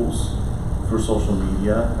rules for social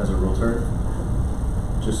media as a realtor?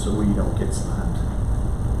 Just so we don't get slapped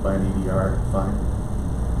by an EDR fine.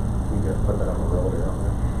 We got to put that on the road here.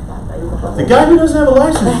 The guy who doesn't have a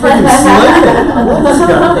license freaking slayed it. I love this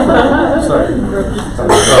guy. Sorry.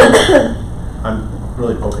 I'm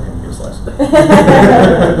really poking him to get his license.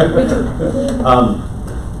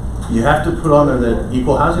 You have to put on there the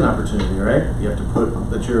equal housing opportunity, right? You have to put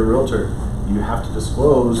that you're a realtor. You have to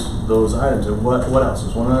disclose those items. And what else?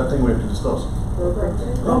 There's one other thing we have to disclose.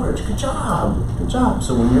 Brokerage. Good job. Good job.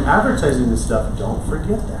 So when you're advertising this stuff, don't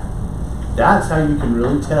forget that. That's how you can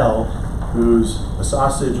really tell who's a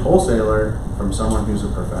sausage wholesaler from someone who's a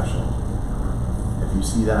professional. If you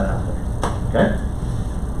see that out there. Okay?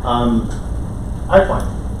 Pipeline.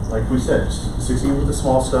 Like we said, succeed with the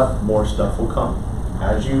small stuff, more stuff will come.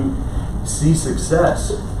 As you see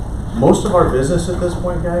success, most of our business at this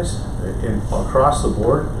point, guys, across the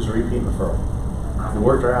board, is repeat referral. We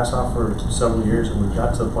worked our ass off for several years, and we've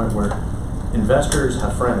got to the point where investors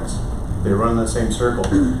have friends. They run in the same circle.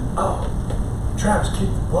 Oh, Travis, keep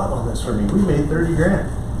the blood on this for me. We made 30 grand.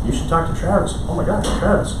 You should talk to Travis. Oh my gosh,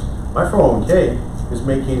 Travis, my 401k is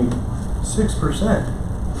making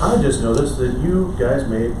 6%. I just noticed that you guys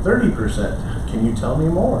made 30%. Can you tell me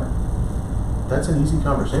more? That's an easy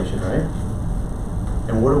conversation, right?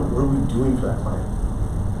 And what are we doing for that client?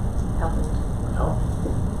 Helping. Help.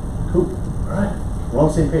 Cool. All right. We're on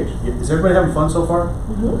the same page. Is everybody having fun so far?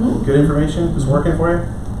 Mm-hmm. Good information? Is working for you?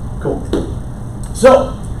 Cool.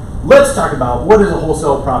 So, let's talk about what is a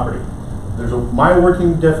wholesale property. My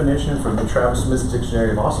working definition from the Travis Smith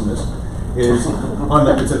Dictionary of Awesomeness is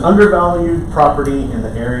it's an undervalued property in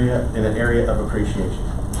an area of appreciation.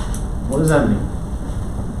 What does that mean?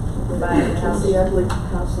 Buy a house, the ugly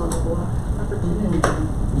house on the block.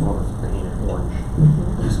 One is green and orange.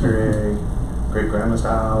 Easter egg, great grandma's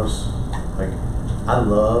house. Like, I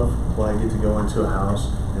love when I get to go into a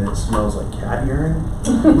house and it smells like cat urine.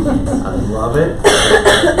 I love it.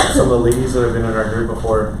 Some of the ladies that have been in our group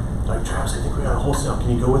before, like, Travis, I think we got a wholesale.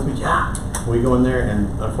 Can you go with me? Yeah. We go in there, and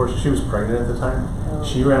unfortunately, she was pregnant at the time.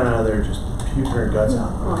 She ran out of there just puking her guts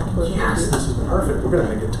out. I'm like, yes, this is perfect. We're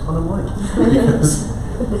gonna make a ton of money because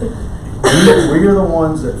we're the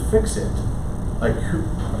ones that fix it. Like,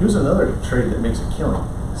 who's another trade that makes a killing?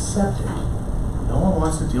 Septic. No one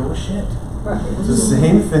wants to deal with shit. It's the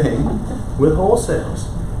same thing with wholesales.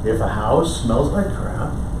 If a house smells like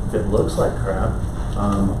crap, if it looks like crap,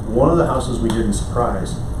 one of the houses we did in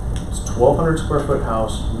Surprise, it's a 1,200 square foot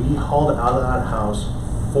house. We hauled out of that house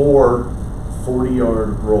 4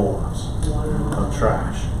 40-yard roll-offs of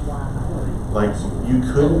trash. Like, you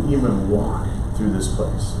couldn't even walk through this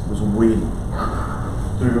place. It was waiting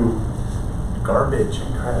through garbage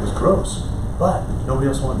and crap. It was gross. But nobody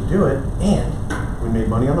else wanted to do it, and we made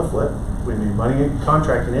money on the flip. We made money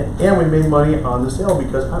contracting it, and we made money on the sale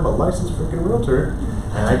because I'm a licensed freaking realtor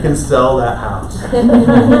and I can sell that house.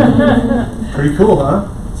 Pretty cool, huh?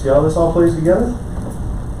 See how this all plays together?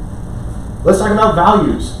 Let's talk about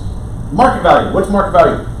values. Market value. What's market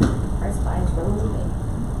value? Price buyers willing to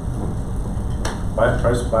pay.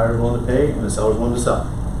 Price buyers willing to pay and the seller's willing to sell.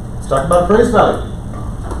 Let's talk about appraised value.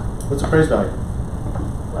 What's appraised value?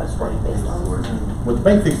 That's what it based on. What the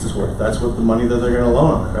bank thinks it's worth. That's what the money that they're going to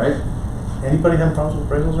loan on it, right? Anybody having problems with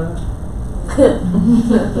appraisals right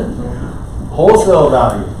now? Wholesale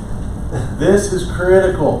value. This is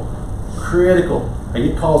critical. Critical. I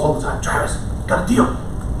get calls all the time. Travis, got a deal.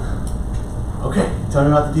 Okay, tell me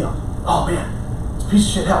about the deal. Oh man, it's a piece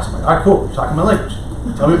of shit house. I'm like, all right, cool. You're talking my language.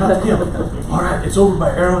 Tell me about the deal. All right, it's over by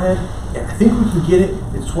Arrowhead. Yeah, I think we can get it.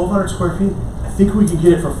 It's 1,200 square feet. I think we can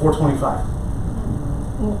get it for $425.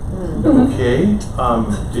 Okay.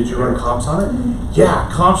 Did you run comps on it? Yeah,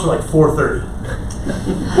 comps are like $430.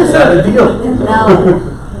 Is that a deal? No.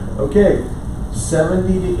 Okay.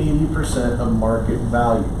 70 to 80% of market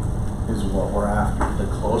value is what we're after.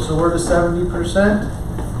 The closer we're to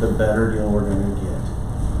 70%, the better deal we're going to get.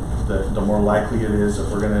 The more likely it is that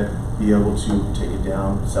we're going to be able to take it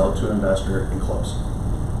down, sell it to an investor, and close.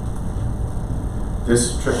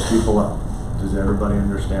 This trips people up. Does everybody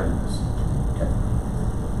understand this? Okay.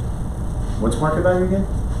 What's market value again?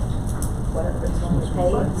 Whatever it's going to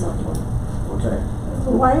pay and so forth. Okay.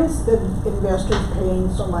 So why is the investor paying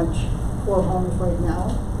so much for homes right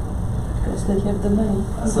now? Because they have the money.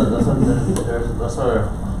 That's our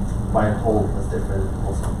buy and hold. That's different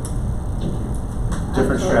also.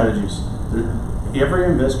 Different strategies. Every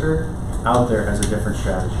investor out there has a different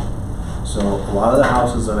strategy. So a lot of the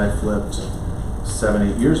houses that I flipped 7,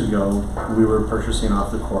 8 years ago, we were purchasing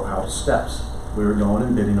off the courthouse steps. We were going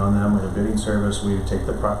and bidding on them with a bidding service. We would take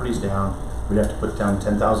the properties down. We'd have to put down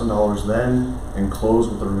 $10,000 then and close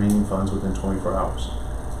with the remaining funds within 24 hours.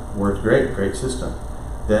 Worked great, great system.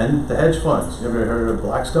 Then the hedge funds. You ever heard of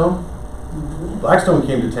Blackstone? Blackstone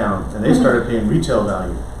came to town and they started paying retail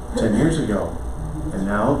value 10 years ago. And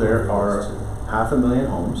now there are 500,000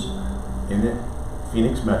 homes in the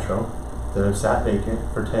Phoenix Metro that have sat vacant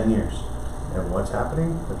for 10 years. And what's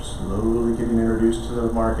happening? They're slowly getting introduced to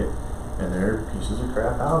the market. And they're pieces of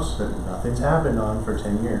crap house that nothing's happened on for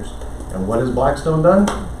 10 years. And what has Blackstone done?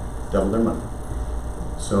 Double their money.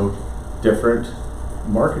 So different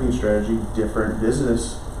marketing strategy, different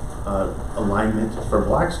business alignment for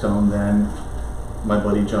Blackstone than my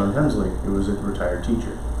buddy John Hemsley, who was a retired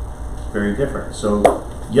teacher. Very different. So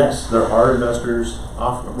yes, there are investors.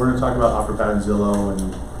 We're going to talk about OfferPad and Zillow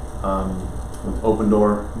and with Open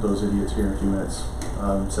Door, those idiots here in a few minutes.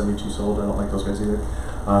 72 sold. I don't like those guys either.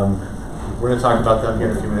 We're going to talk about them here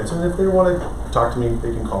in a few minutes, and if they want to talk to me,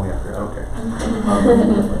 they can call me after. I don't care.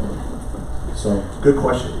 So, good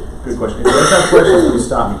question. Good question. If you guys have questions, please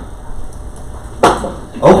stop me.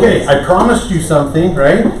 Okay, I promised you something,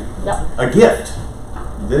 right? Yep. A gift.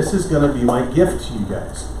 This is going to be my gift to you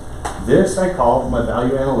guys. This I call my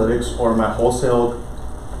value analytics or my wholesale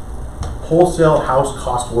house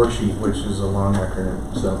cost worksheet, which is a long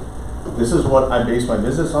acronym. So, this is what I base my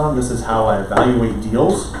business on. This is how I evaluate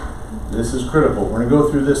deals. This is critical. We're going to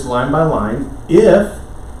go through this line by line. If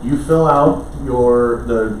you fill out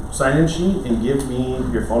the sign-in sheet and give me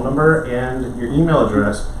your phone number and your email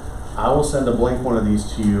address, I will send a blank one of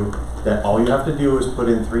these to you that all you have to do is put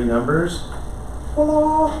in 3 numbers,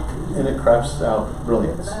 voila, and it craps out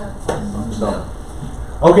brilliance. So,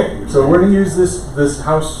 okay, so we're going to use this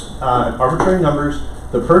house arbitrary numbers.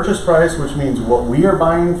 The purchase price, which means what we are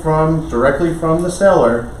buying from directly from the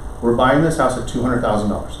seller, we're buying this house at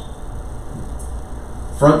 $200,000.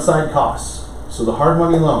 Front side costs. So the hard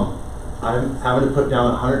money loan, I'm having to put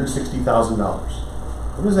down $160,000.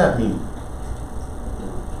 What does that mean?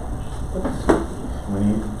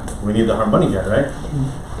 We need the hard money guy, right?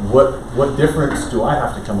 What difference do I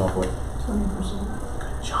have to come up with? 20%.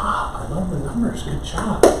 Good job. I love the numbers. Good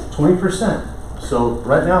job. 20%. So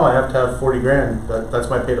right now I have to have 40 grand.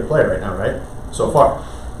 That's my pay to play right now, right? So far.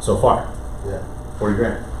 Yeah. 40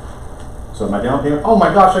 grand. So my down payment, oh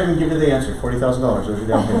my gosh, I can give you the answer. $40,000. There's your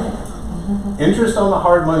down payment. Interest on the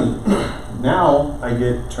hard money. Now I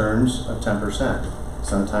get terms of 10%.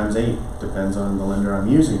 Sometimes 8. Depends on the lender I'm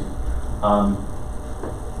using. I'm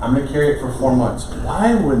going to carry it for 4 months.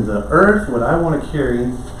 Why would the earth would I want to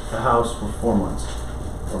carry the house for 4 months?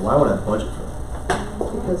 Or why would I budget for that?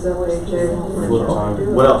 Because FHA won't Flip time. do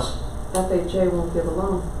it. What else? FHA won't give a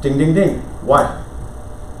loan. Ding, ding, ding. Why?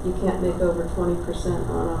 You can't make over 20%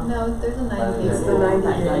 on No, there's a 90 It's the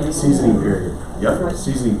 90 days. Seasoning period. Yep, Right.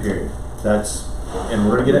 seasoning period. That's, in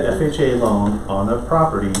order to get an FHA loan on a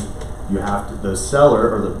property, you have to, the seller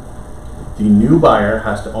or the new buyer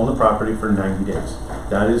has to own the property for 90 days.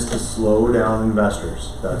 That is to slow down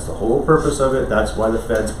investors. That's the whole purpose of it. That's why the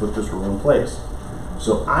feds put this rule in place.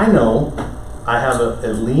 So I know I have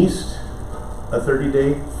at least a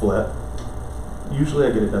 30-day flip. Usually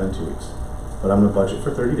I get it done in 2 weeks, but I'm going to budget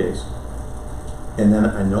for 30 days. And then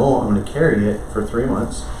I know I'm going to carry it for 3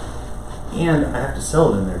 months, and I have to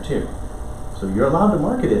sell it in there too. So you're allowed to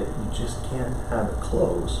market it, you just can't have it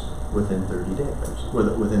close within 30 days,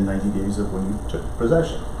 within 90 days of when you took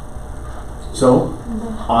possession. So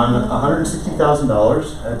on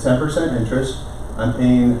 $160,000 at 10% interest, I'm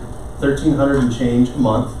paying $1,300 and change a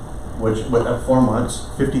month, which with 4 months,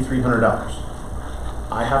 $5,300.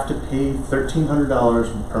 I have to pay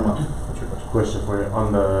 $1,300 per month. What's your question? Question for you,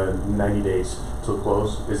 on the 90 days to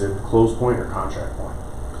close, is it close point or contract point?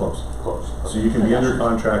 Close. Close. So you can be under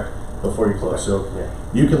contract before you close. So Yeah.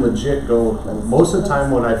 you can legit go, most of the time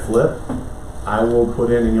when I flip, I will put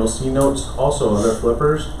in, and you'll see notes also, other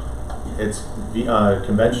flippers, it's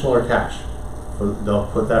conventional or cash. They'll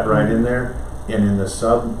put that right in there, and in the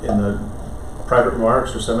private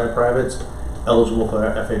remarks or semi-privates, eligible for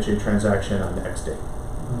that FHA transaction on the X date.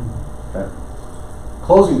 Okay.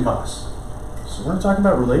 Closing costs. So we're going to talk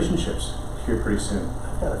about relationships here pretty soon.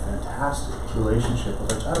 I've got a fantastic relationship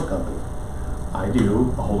with our title company. I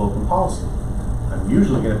do a hold open policy. I'm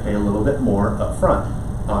usually going to pay a little bit more up front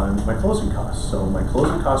on my closing costs. So my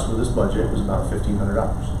closing cost for this budget was about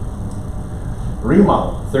 $1,500.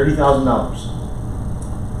 Remodel, $30,000.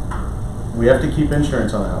 We have to keep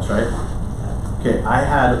insurance on the house, right? Okay, I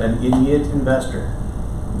had an idiot investor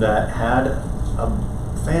that had a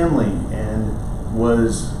family and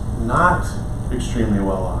was not extremely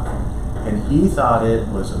well off. And he thought it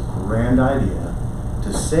was a grand idea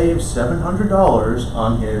to save $700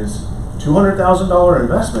 on his $200,000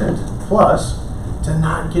 investment plus to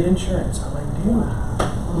not get insurance. I'm like, dude,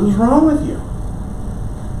 what's wrong with you?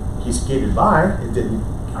 He skated by. It didn't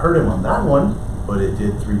hurt him on that one, but it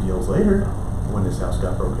did 3 deals later when his house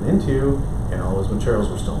got broken into and all his materials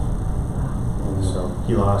were stolen. So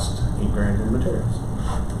he lost $8,000 in materials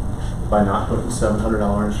by not putting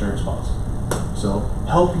 $700 insurance policy. So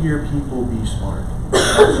help your people be smart.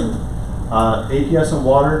 APS and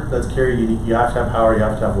water, that's carried. You have to have power, you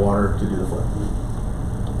have to have water to do the flip.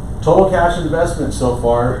 Total cash investment so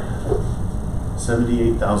far,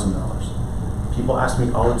 $78,000. People ask me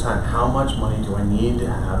all the time, how much money do I need to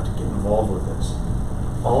have to get involved with this?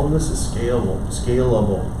 All of this is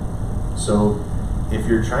scalable. So if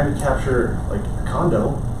you're trying to capture like a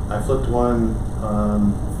condo, I flipped one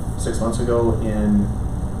 6 months ago in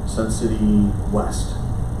Sun City West.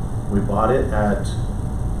 We bought it at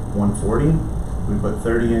 140. We put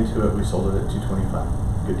 30 into it. We sold it at 225.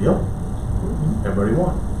 Good deal. Everybody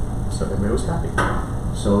won. So everybody was happy.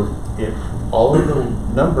 So all of the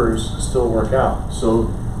numbers still work out. So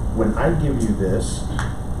when I give you this,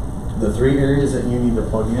 the 3 areas that you need to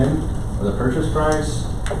plug in are the purchase price,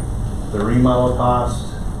 the remodel cost,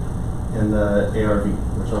 and the ARV,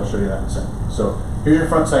 which I'll show you that in a second. So here's your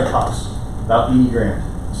front side costs, about 80 grand.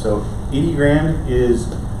 So 80 grand is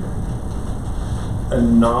a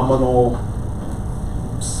nominal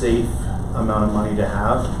safe amount of money to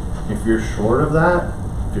have. If you're short of that,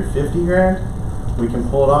 if you're 50 grand, we can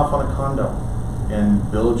pull it off on a condo and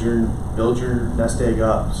build your nest egg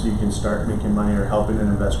up so you can start making money or helping an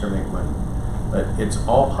investor make money. But it's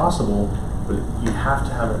all possible, but you have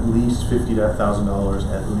to have at least $50,000 to $1,000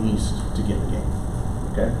 at least to get in the game.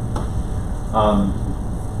 Okay?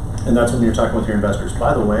 And that's when you're talking with your investors.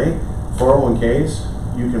 By the way, 401ks,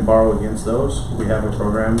 you can borrow against those. We have a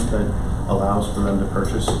program that allows for them to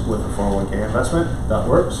purchase with a 401k investment. That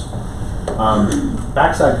works.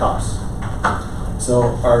 Backside costs.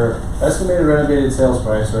 So our estimated renovated sales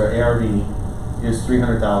price, or ARV, is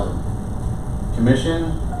 $300,000.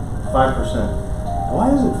 Commission, 5%.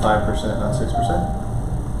 Why is it 5%, not 6%?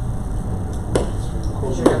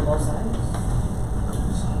 Because you're on both sides.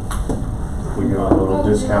 We give a little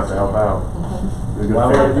discount to help out. Why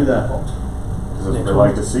would I do that? Because that's what they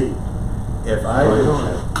like to see. If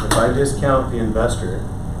I discount the investor,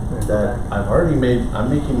 that I've already made, I'm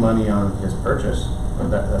making money on his purchase, or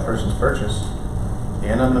that person's purchase,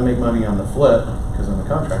 and I'm gonna make money on the flip, because I'm a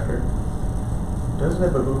contractor, doesn't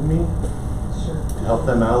it behoove me to help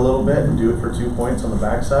them out a little bit and do it for 2 points on the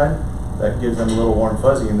backside? That gives them a little warm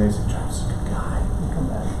fuzzy, and they say, Travis is a good guy.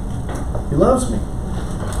 He loves me,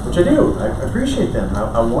 which I do. I appreciate them.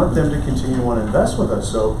 I want them to continue to want to invest with us,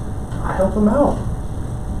 so I help them out.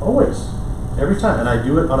 Always. Every time. And I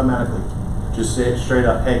do it automatically. Just say it straight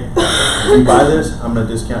up, hey, if you buy this, I'm going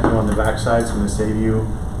to discount you on the backside. It's going to save you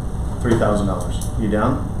 $3,000. You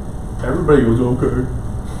down? Everybody goes, okay.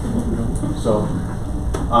 So,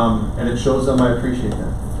 and it shows them I appreciate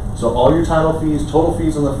them. So all your title fees, total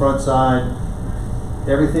fees on the front side,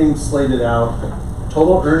 everything's slated out.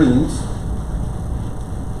 Total earnings,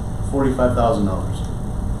 $45,000.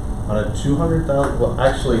 On a $200,000, well,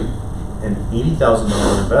 actually, an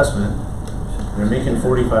 $80,000 investment, you're making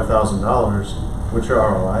 $45,000. What's your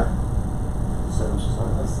ROI? 60%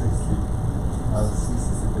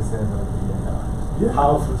 of the Yeah.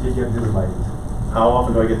 How often do you get deals like it? How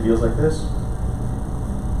often do I get deals like this?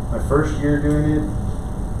 My first year doing it,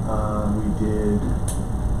 we did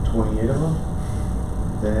 28 of them.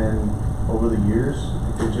 Then over the years,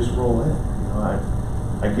 they just roll in. You know,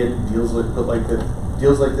 I get deals like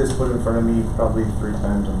this put in front of me probably 3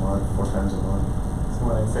 times a month, 4 times a month. So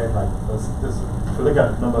when I said like this, if you look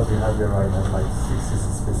at numbers we have here right now, like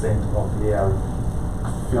 66% of the ARV.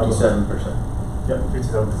 57%. Yep.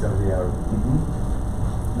 57% of the ARV.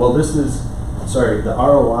 Well, the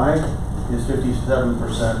ROI is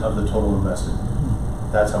 57% of the total invested.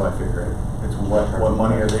 That's how I figure it. It's what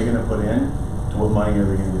money are they going to put in to what money are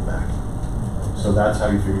they going to get back. So that's how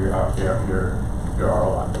you figure out your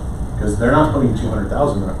ROI. Because they're not putting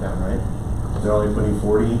 200,000 down, right? They're only putting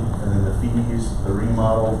 40, and then the fees, the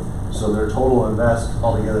remodel. So their total invest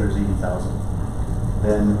altogether is 80,000.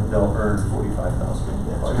 Then they'll earn 45,000.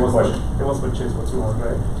 So Good question. it was purchased for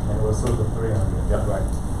 200 and it was sold for 300. Yeah. Right.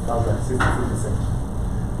 That was like 62%.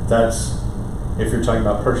 That's if you're talking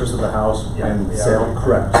about purchase of the house and Yeah. sale.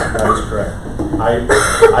 Correct. That is correct.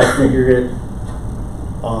 I figure it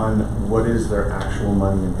on what is their actual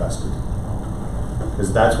money invested,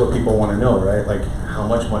 because that's what people want to know, right? Like, how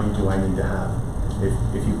much money do I need to have?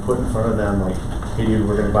 If you put in front of them like, hey dude,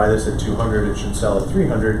 we're going to buy this at 200, it should sell at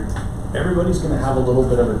 300. Everybody's going to have a little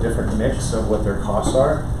bit of a different mix of what their costs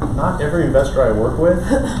are. Not every investor I work with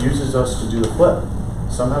uses us to do the flip.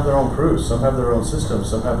 Some have their own crews, some have their own systems,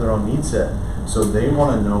 some have their own need set. So they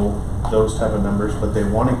want to know those type of numbers, but they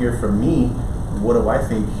want to hear from me, what do I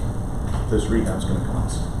think this rehab's going to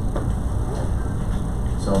cost?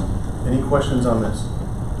 So, any questions on this?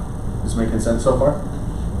 Is this making sense so far?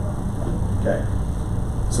 Okay.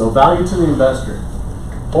 So value to the investor.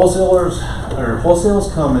 Wholesalers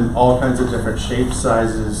come in all kinds of different shapes,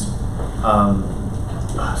 sizes,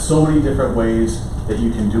 so many different ways that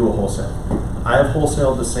you can do a wholesale. I have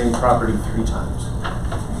wholesaled the same property 3 times.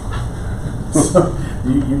 So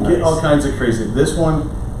you get all kinds of crazy. This one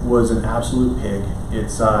was an absolute pig.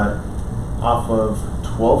 It's off of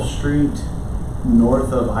 12th Street,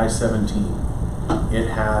 north of I-17. It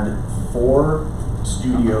had 4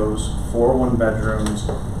 studios, 4 one-bedrooms,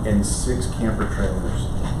 and 6 camper trailers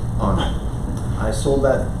on it. I sold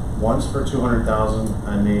that once for $200,000.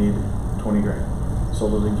 I made 20 grand.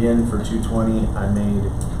 Sold it again for $220,000. I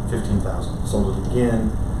made 15,000. Sold it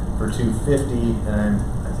again for $250,000, and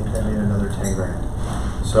I think I made another 10 grand.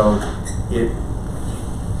 So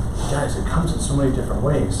guys, it comes in so many different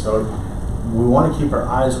ways. So we want to keep our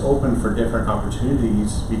eyes open for different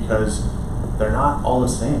opportunities, because they're not all the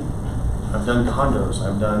same. I've done condos.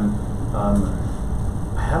 I've done.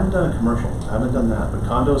 I haven't done a commercial. I haven't done that. But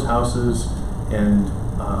condos, houses, and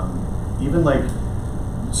even like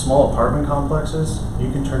small apartment complexes,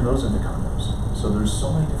 you can turn those into condos. So there's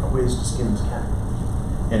so many different ways to skin this cat.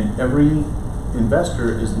 And every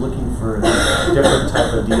investor is looking for a different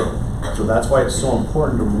type of deal. So that's why it's so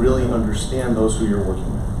important to really understand those who you're working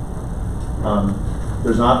with.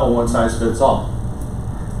 There's not a one-size-fits-all.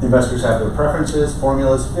 Investors have their preferences,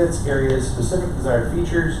 formulas, fits, areas, specific desired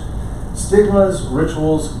features, stigmas,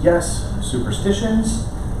 rituals, yes, superstitions,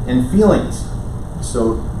 and feelings.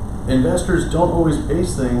 So investors don't always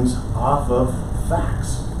base things off of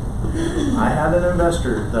facts. I had an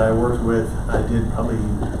investor that I worked with, I did probably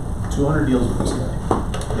 200 deals with this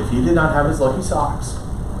guy. If he did not have his lucky socks,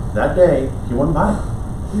 that day, he wouldn't buy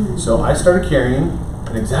them. So I started carrying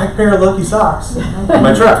an exact pair of lucky socks in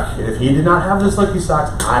my truck. If he did not have his lucky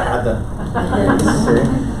socks, I had them. Okay?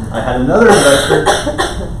 I had another investor,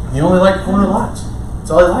 he only liked corner lots.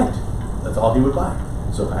 That's all he liked. That's all he would buy.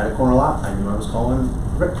 So if I had a corner lot, I knew I was calling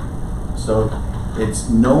Rick. So it's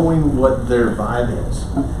knowing what their vibe is,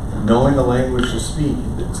 knowing the language to speak.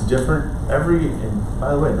 It's different and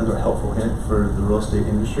by the way, another helpful hint for the real estate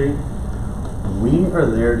industry, we are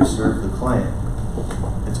there to serve the client.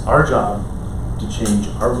 It's our job to change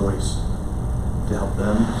our voice to help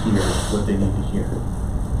them hear what they need to hear.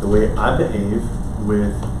 The way I behave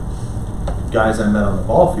with guys I met on the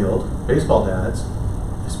ball field, baseball dads,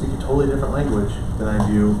 I speak a totally different language than I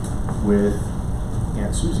do with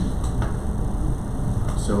Aunt Susie.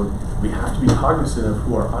 So we have to be cognizant of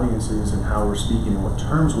who our audience is and how we're speaking and what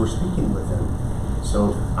terms we're speaking with them.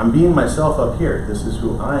 So I'm being myself up here. This is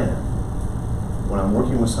who I am. When I'm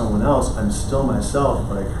working with someone else, I'm still myself,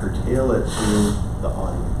 but I curtail it to the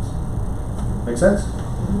audience. Make sense?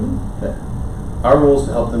 Mm-hmm. Okay. Our role is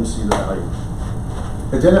to help them see the value.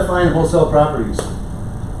 Identifying wholesale properties.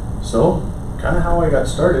 So, kind of how I got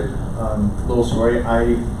started. Little story.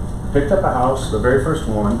 I picked up a house, the very first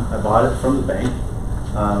one. I bought it from the bank.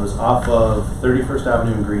 It was off of 31st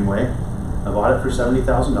Avenue and Greenway. I bought it for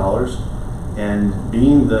 $70,000. And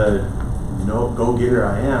being the go-getter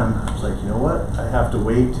I am, I was like, you know what? I have to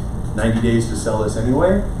wait 90 days to sell this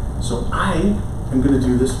anyway. So I am going to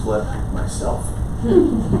do this flip myself.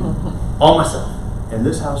 All myself. And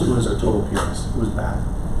this house was a total PRS. It was bad.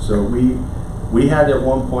 So we had at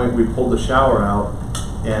one point, we pulled the shower out,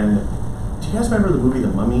 and do you guys remember the movie The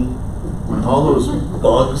Mummy? When all those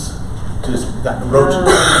bugs just got roaches,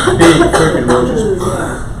 big freaking roaches.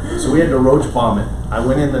 So we had to roach bomb it. I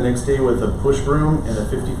went in the next day with a push broom and a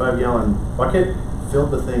 55-gallon bucket,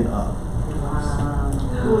 filled the thing up.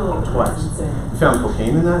 Wow. Twice. We found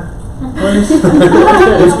cocaine in that place. It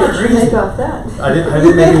was crazy. Make off that. I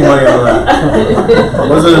didn't make any money out of that. It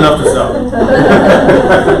wasn't enough to sell.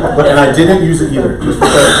 But and I didn't use it either. Just for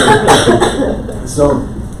clarification. So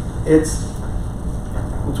it's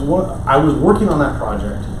what I was working on that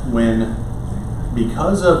project when,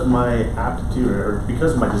 because of my aptitude or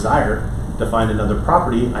because of my desire to find another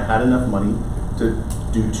property, I had enough money to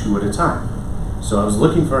do 2 at a time. So I was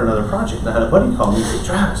looking for another project. I had a buddy call me and say,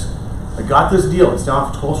 Travis, I got this deal. It's down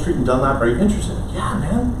off 12th Street in Dunlap. Are you interested? Yeah,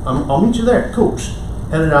 man. I'll meet you there. Cool.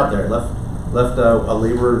 Headed out there. Left a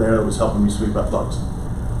laborer there that was helping me sweep up bugs.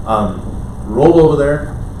 Rolled over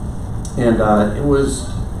there, and it was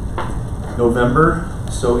November,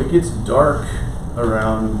 so it gets dark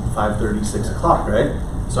around 5:30, 6 o'clock, right?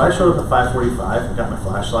 So I showed up at 5:45. I got my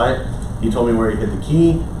flashlight. He told me where he hid the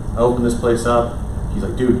key. I opened this place up. He's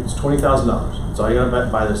like, dude, it's $20,000. That's all you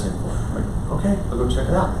gotta buy this in for. I'm like, okay, I'll go check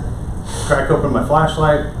it out. Crack open my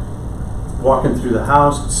flashlight, walking through the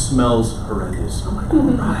house, it smells horrendous. I'm like,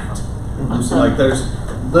 right. I'm just like, there's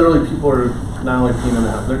literally people are not only peeing in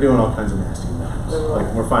the house, they're doing all kinds of nasty in the house.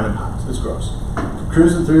 Like, we're finding piles. It's gross.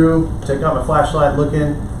 Cruising through, take out my flashlight,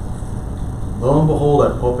 looking. Lo and behold,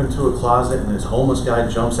 I pull up into a closet and this homeless guy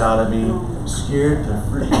jumps out at me, scared the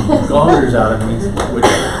freaking goners out of me, which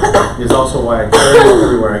is also why I carry it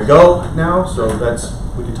everywhere I go now. So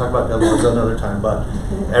we can talk about that another time, but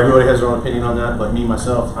everybody has their own opinion on that. But me,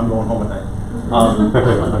 myself, I'm going home at night.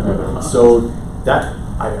 So that,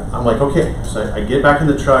 I'm like, okay. So I get back in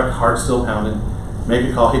the truck, heart still pounding, make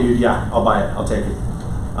a call. Hey dude, yeah, I'll buy it, I'll take it.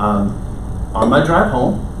 On my drive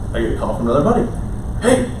home, I get a call from another buddy.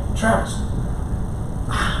 Hey, Travis,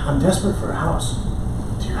 I'm desperate for a house.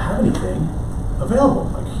 Do you have anything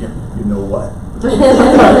available? I'm like, yeah, you know what?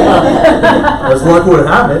 As luck would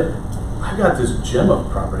have it, I got this gem of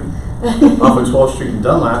property off of 12th Street in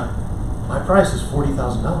Dunlap. My price is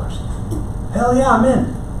 $40,000. Hell yeah, I'm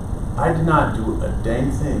in. I did not do a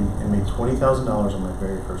dang thing and made $20,000 on my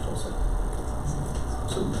very first wholesale.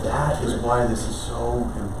 So that is why this is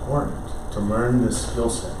so important, to learn this skill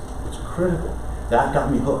set. It's critical. That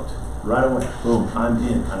got me hooked right away. Boom, I'm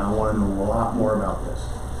in, and I want to know a lot more about this.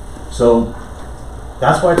 So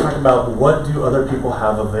that's why I talk about what do other people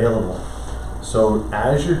have available. So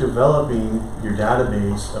as you're developing your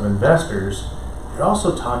database of investors, you're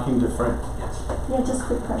also talking to friends. Yes. Yeah, just a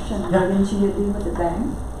quick question. Yeah. Didn't you deal with the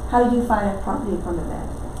bank? How did you find a property from the bank?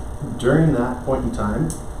 During that point in time,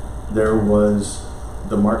 there was,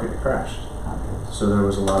 the market crashed. So there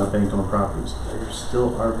was a lot of bank-owned properties. There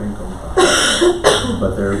still are bank-owned properties,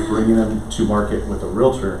 but they're bringing them to market with a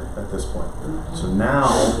realtor at this point. So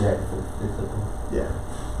now, yeah,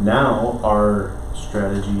 now our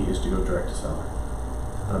strategy is to go direct to seller.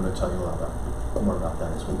 And I'm going to tell you a lot more about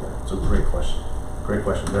that as we go. It's a great question. Great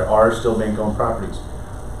question. There are still bank-owned properties.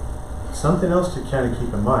 Something else to kind of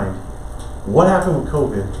keep in mind. What happened with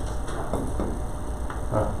COVID?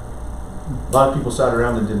 A lot of people sat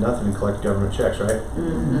around and did nothing and collected government checks, right?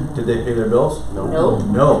 Mm-hmm. Did they pay their bills? Nope.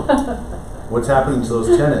 No. What's happening to those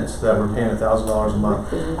tenants that were paying $1,000 a month?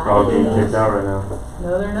 Probably being kicked out right now.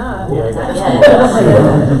 No, they're not. Yeah, Not I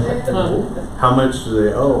yet. How much do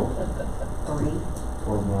they owe?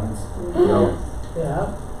 12 months. No.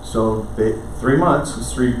 Yeah. So 3 months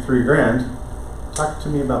is three grand. Talk to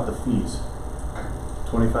me about the fees.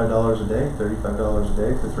 $25 a day, $35 a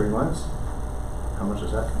day for 3 months. How much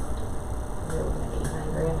is that come out to? They're looking at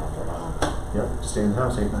 8-9 grand after that. Yep, stay in the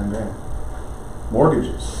house, 8-9 grand.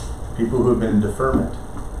 Mortgages. People who have been in deferment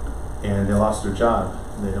and they lost their job.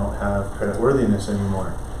 And they don't have credit worthiness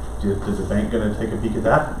anymore. Is the bank going to take a peek at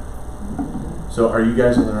that? So are you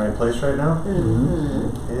guys in the right place right now?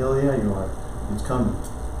 Mm-hmm. Hell yeah, you are. It's coming.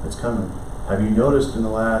 It's coming. Have you noticed in the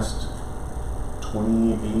last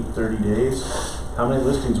 28, 30 days, how many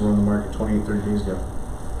listings were on the market 28, 30 days ago?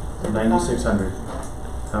 9,600.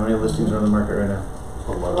 How many listings are on the market right now?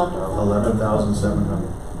 11,700.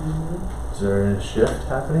 Mm-hmm. Is there a shift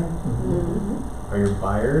happening? Mm-hmm. Are your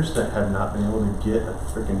buyers that have not been able to get a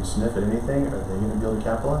freaking sniff at anything, are they going to be able to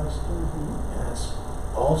capitalize? Mm-hmm. Yes.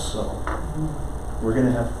 Also, we're going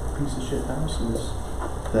to have piece of shit houses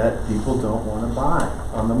that people don't want to buy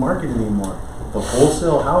on the market anymore. The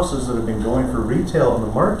wholesale houses that have been going for retail on the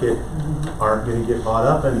market aren't going to get bought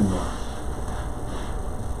up anymore.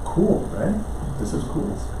 Cool, right? This is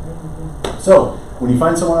cool. So, when you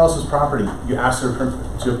find someone else's property, you ask their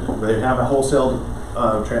they have a wholesale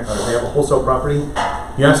they have a wholesale property.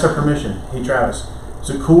 You ask their permission. Hey, Travis, is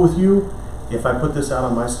it cool with you if I put this out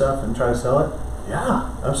on my stuff and try to sell it? Yeah,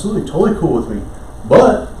 absolutely, totally cool with me.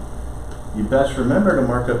 But you best remember to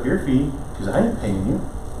mark up your fee because I ain't paying you.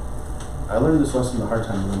 I learned this lesson the hard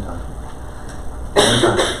time one time.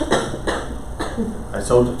 I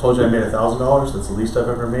told you I made $1,000. That's the least I've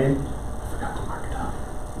ever made.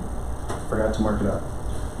 Forgot to mark it up.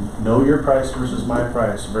 Know your price versus my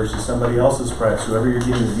price versus somebody else's price. Whoever you're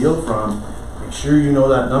getting the deal from, make sure you know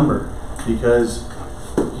that number. Because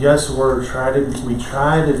yes, we try to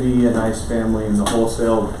be a nice family in the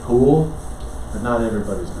wholesale pool, but not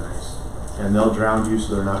everybody's nice. And they'll drown you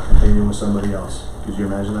so they're not competing with somebody else. Could you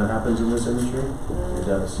imagine that happens in this industry? It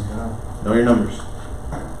does. Yeah. Know your numbers.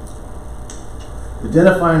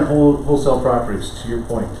 Identifying wholesale properties, to your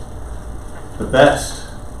point. The best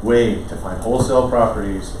way to find wholesale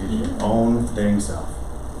properties is you own dang self.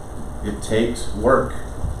 It takes work.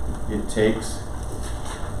 It takes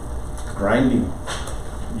grinding.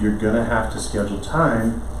 You're gonna have to schedule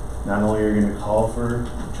time. Not only are you gonna call for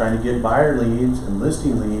trying to get buyer leads and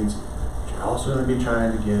listing leads, but you're also gonna be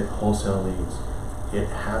trying to get wholesale leads. It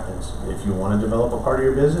happens. If you want to develop a part of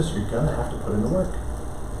your business, you're gonna have to put in the work.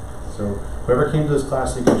 So whoever came to this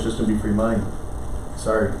class thinking it's just gonna be free money,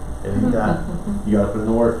 sorry, it ain't that. You gotta put in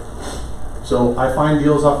the work. So I find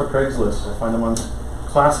deals off of Craigslist. I find them on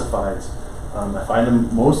classifieds. I find them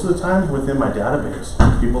most of the time within my database.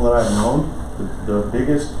 People that I've known, the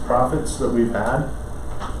biggest profits that we've had,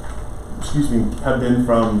 have been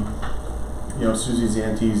from, Susie's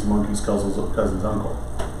auntie's monkey's cousin's uncle,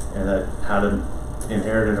 and that had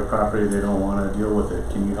inherited a property. They don't want to deal with it.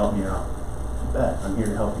 Can you help me out? You bet. I'm here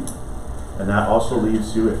to help you. And that also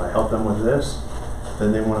leads to, if I help them with this,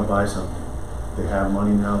 then they want to buy something. They have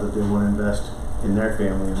money now that they want to invest in their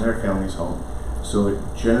family, in their family's home. So it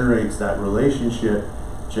generates that relationship,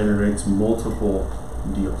 generates multiple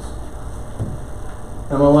deals.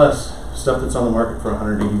 MLS, stuff that's on the market for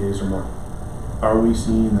 180 days or more. Are we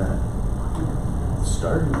seeing that? It's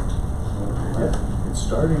starting. Yeah, it's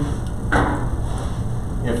starting.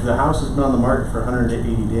 If the house has been on the market for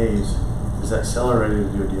 180 days, is that seller ready to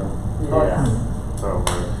do a deal? Yeah.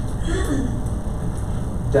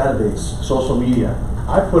 Database, social media.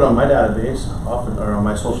 I put on my database, often, or on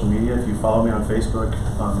my social media, if you follow me on Facebook,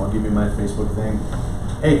 I'll give you my Facebook thing.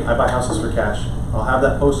 Hey, I buy houses for cash. I'll have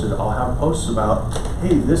that posted. I'll have posts about,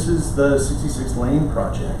 hey, this is the 66 Lane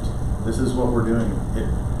project. This is what we're doing.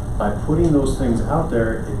 By putting those things out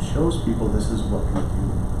there, it shows people this is what we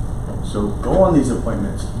do. So go on these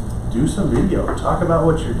appointments. Do some video. Talk about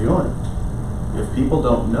what you're doing. If people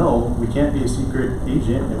don't know, we can't be a secret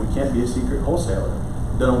agent and we can't be a secret wholesaler.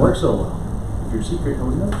 It doesn't work so well. If you're secret,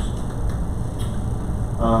 nobody knows.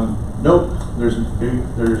 Nope, there's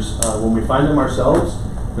when we find them ourselves,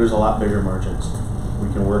 there's a lot bigger margins.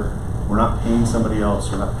 We can work, we're not paying somebody else,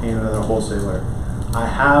 we're not paying another wholesaler. I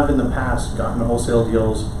have in the past gotten wholesale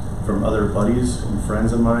deals from other buddies and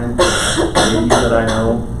friends of mine, ladies that I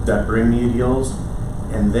know that bring me deals,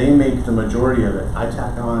 and they make the majority of it. I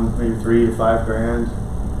tack on maybe 3 to 5 grand.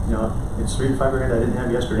 You know, it's 3 to 5 grand I didn't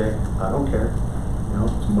have yesterday. I don't care. You know,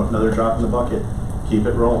 it's another drop in the bucket. Keep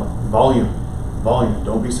it rolling. Volume.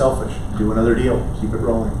 Don't be selfish. Do another deal. Keep it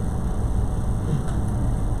rolling.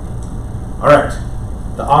 All right.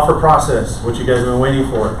 The offer process, what you guys have been waiting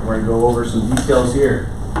for. We're going to go over some details here.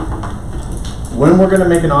 When we're going to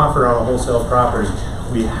make an offer on a wholesale property,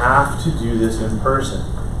 we have to do this in person.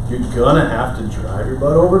 You're going to have to drive your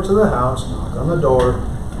butt over to the house, knock on the door,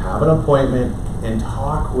 have an appointment, and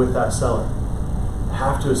talk with that seller.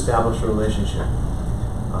 Have to establish a relationship.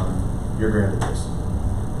 You're great at this.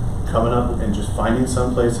 Coming up and just finding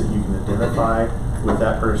some place that you can identify with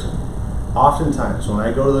that person. Oftentimes, when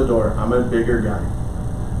I go to the door, I'm a bigger guy.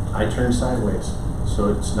 I turn sideways, so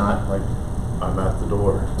it's not like I'm at the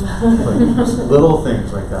door. Like just little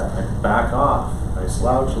things like that. I back off. I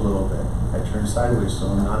slouch a little bit. I turn sideways so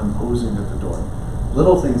I'm not imposing at the door.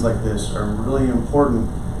 Little things like this are really important.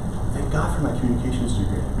 Thank God for my communications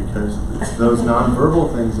degree, because it's those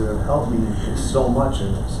nonverbal things that have helped me so much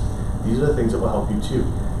in this. These are the things that will help you too.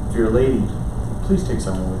 If you're a lady, please take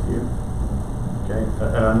someone with you. Okay?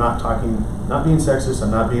 And I'm not being sexist,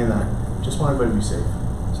 I'm not being that. Just want everybody to be safe.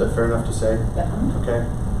 Is that fair enough to say? Yeah. Okay?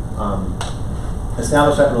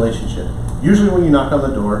 Establish that relationship. Usually when you knock on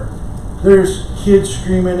the door, there's kids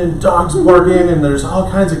screaming and dogs barking and there's all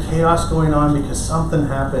kinds of chaos going on because something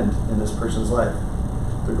happened in this person's life.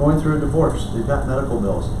 They're going through a divorce. They've got medical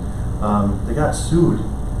bills. They got sued.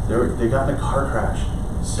 They got in a car crash.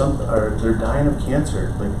 Or they're dying of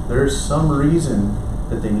cancer. Like there's some reason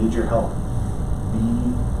that they need your help.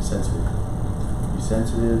 Be sensitive. Be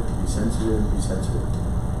sensitive. Be sensitive. Be sensitive.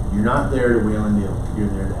 You're not there to wheel and deal. You're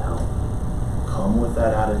there to help. Come with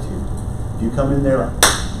that attitude. If you come in there like,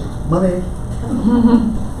 money.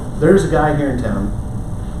 There's a guy here in town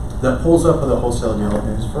that pulls up with a wholesale deal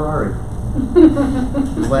in his Ferrari.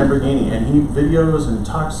 His Lamborghini, and he videos and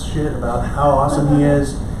talks shit about how awesome he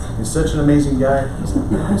is. He's such an amazing guy. He's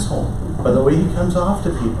an asshole. By the way he comes off to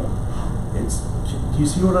people, do you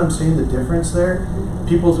see what I'm saying? The difference there?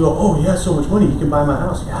 People go, oh, he has so much money, he can buy my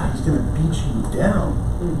house. Yeah, he's gonna beat you down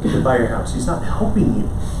to buy your house. He's not helping you.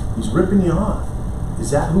 He's ripping you off.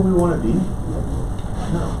 Is that who we want to be?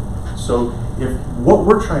 No. So if what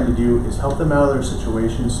we're trying to do is help them out of their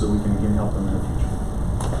situation so we can again help them in the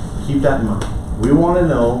future. Keep that in mind. We want to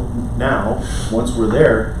know now, once we're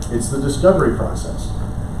there, it's the discovery process.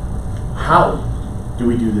 How do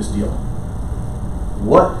we do this deal?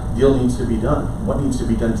 What deal needs to be done? What needs to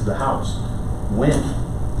be done to the house? When?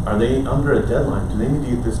 Are they under a deadline? Do they need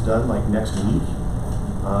to get this done like next week?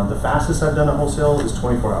 The fastest I've done a wholesale is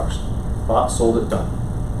 24 hours. Bought, sold it, done.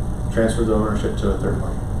 Transferred the ownership to a third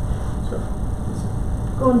party. So,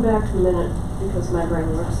 Going back a minute, because my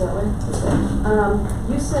brain works that way.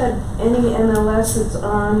 You said any MLS that's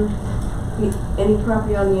on, any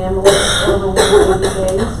property on the MLS over 180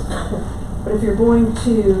 days. But if you're going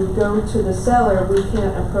to go to the seller, we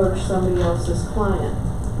can't approach somebody else's client.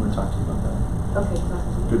 I'm going to talk to you about that. Okay, talk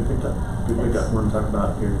to me. Good pickup. Good pickup. We're going to talk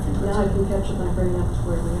about it here in a few minutes. Now I can catch my brain up to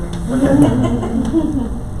where we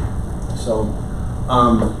are. So,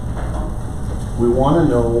 we want to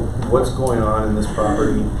know what's going on in this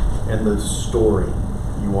property and the story.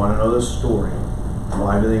 You want to know the story.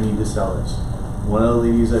 Why do they need to sell this? One of the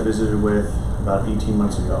ladies I visited with about 18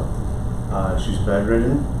 months ago, she's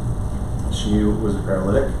bedridden. She was a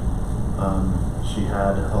paralytic. She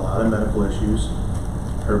had a lot of medical issues.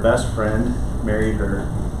 Her best friend married her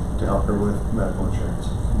to help her with medical insurance.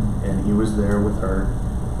 And he was there with her.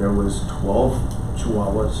 There was 12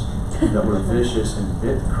 chihuahuas that were vicious and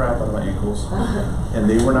bit the crap out of my ankles. And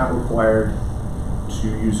they were not required to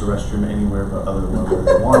use the restroom anywhere but other than where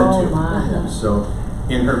they wanted to. My. So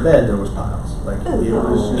in her bed there was piles. Like it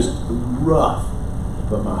was just rough.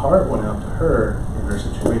 But my heart went out to her in her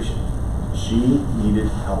situation. She needed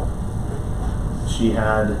help.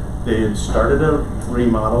 They had started a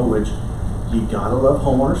remodel, which you gotta love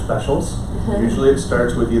homeowner specials. Usually it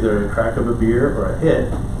starts with either a crack of a beer or a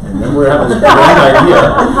hit, and then we're having this grand idea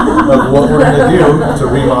of what we're gonna do to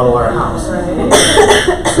remodel our house.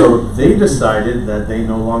 So they decided that they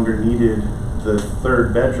no longer needed the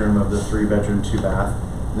third bedroom of the 3-bedroom, 2-bath,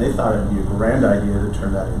 and they thought it'd be a grand idea to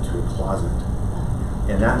turn that into a closet.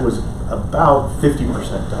 And that was about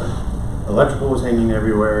 50% done. Electrical was hanging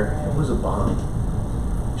everywhere. It was a bomb.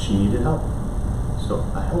 She needed help. So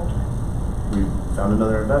I helped her. We found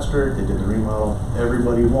another investor, they did the remodel,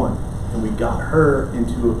 everybody won. And we got her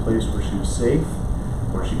into a place where she was safe,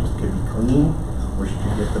 where she could be clean, where she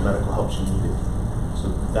could get the medical help she needed. So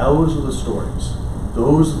those are the stories.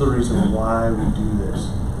 Those are the reasons why we do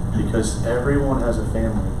this. Because everyone has a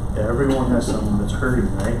family. Everyone has someone that's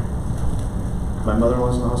hurting, right? My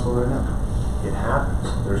mother-in-law's in the hospital right now. It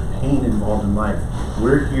happens. There's pain involved in life.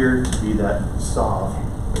 We're here to be that salve,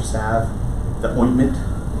 the ointment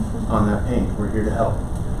on that pain. We're here to help.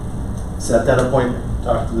 Set that appointment.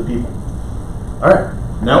 Talk to the people. All right.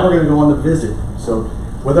 Now we're going to go on the visit. So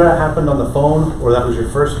whether that happened on the phone or that was your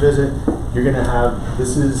first visit, you're going to have,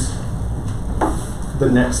 this is the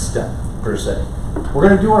next step, per se. We're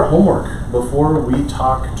going to do our homework before we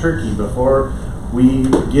talk turkey, before we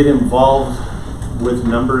get involved with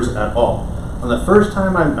numbers at all. On the first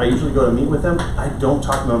time I usually go to meet with them, I don't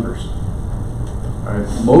talk numbers. All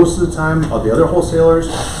right. Most of the time, all the other wholesalers,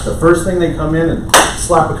 the first thing they come in and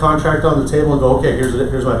slap a contract on the table and go, okay,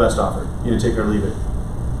 here's my best offer. You take it or leave it.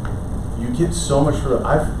 You get so much for the,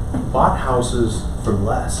 I've bought houses for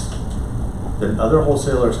less than other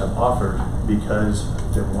wholesalers have offered because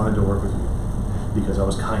they wanted to work with me, because I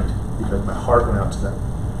was kind, because my heart went out to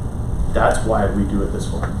them. That's why we do it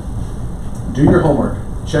this way. Do your homework.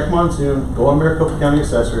 Check Monsoon, go on Maricopa County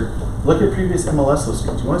Assessor, look at previous MLS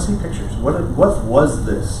listings. You want to see pictures. What was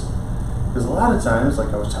this? Because a lot of times,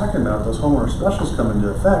 like I was talking about, those homeowner specials come into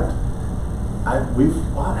effect. We've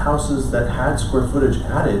bought houses that had square footage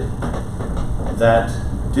added that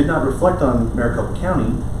did not reflect on Maricopa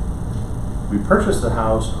County. We purchased the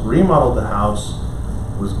house, remodeled the house,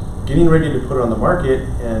 was getting ready to put it on the market,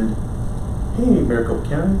 and hey, Maricopa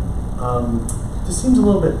County, this seems a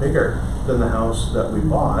little bit bigger than the house that we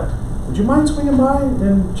bought. Would you mind swinging by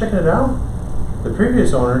and checking it out? The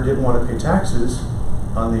previous owner didn't want to pay taxes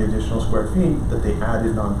on the additional square feet that they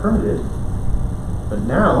added non-permitted. But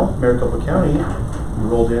now, Maricopa County, we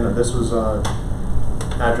rolled in, and this was,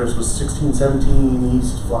 address was 1617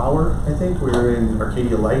 East Flower, I think. We were in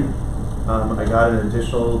Arcadia Light. I got an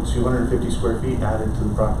additional 250 square feet added to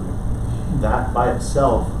the property. That by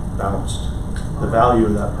itself bounced the value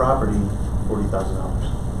of that property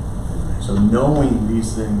 $40,000. So knowing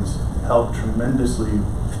these things help tremendously,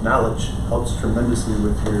 knowledge helps tremendously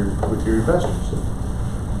with your investors.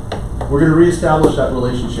 We're going to reestablish that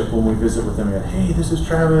relationship when we visit with them again. Hey, this is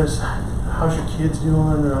Travis. How's your kids doing?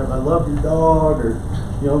 I love your dog. Or,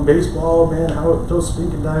 baseball, man. How those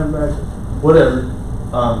stinking Diamondbacks? Whatever.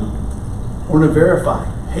 We're going to verify.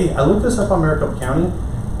 Hey, I looked this up on Maricopa County.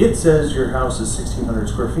 It says your house is 1,600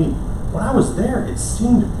 square feet. When I was there, it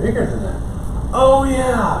seemed bigger than that. Oh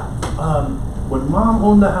yeah. When Mom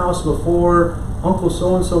owned the house before, Uncle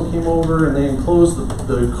so-and-so came over and they enclosed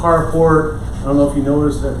the carport. I don't know if you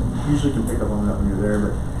noticed that. You usually can pick up on that when you're there,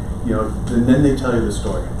 but and then they tell you the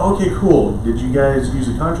story. Okay, cool. Did you guys use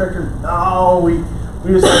a contractor? No, we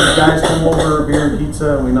just had the guys come over, beer and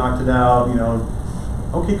pizza, and we knocked it out.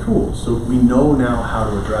 Okay, cool. So we know now how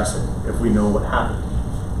to address it if we know what happened.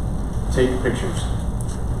 Take pictures.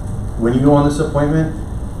 When you go on this appointment,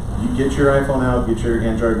 you get your iPhone out, get your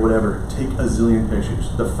Android, whatever. Take a zillion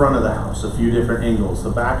pictures. The front of the house, a few different angles.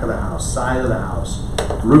 The back of the house, side of the house,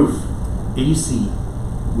 roof, AC.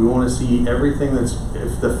 We want to see everything that's,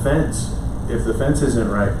 if the fence isn't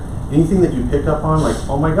right, anything that you pick up on, like,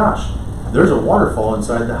 oh my gosh, there's a waterfall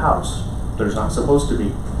inside the house. There's not supposed to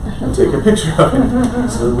be. Take a picture of it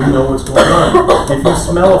so that we know what's going on. If you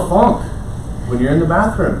smell a funk when you're in the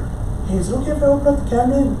bathroom, hey, is it okay if I open up the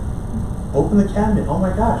cabinet? Open the cabinet. Oh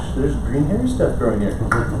my gosh, there's green hairy stuff growing here.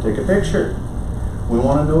 Take a picture. We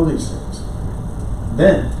want to know these things.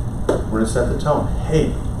 Then, we're going to set the tone.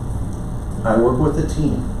 Hey, I work with the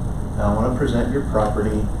team, and I want to present your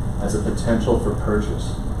property as a potential for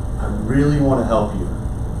purchase. I really want to help you.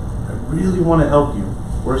 I really want to help you.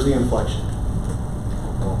 Where's the inflection?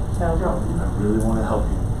 I really want to help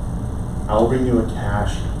you. I'll bring you a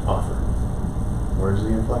cash offer. Where's the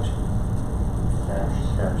inflection?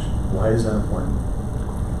 Cash. Why is that important?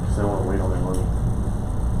 Because they don't want to wait on their money.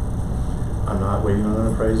 I'm not waiting on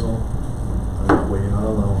an appraisal. I'm not waiting on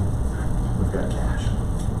a loan. We've got cash.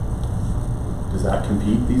 Does that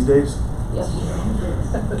compete these days? Yes.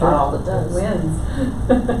 Not all it does. Wins.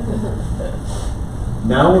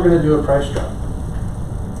 Now we're going to do a price drop.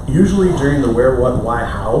 Usually during the where, what, why,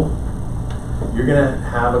 how, you're going to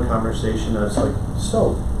have a conversation that's like,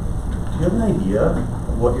 so, do you have an idea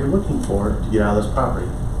of what you're looking for to get out of this property?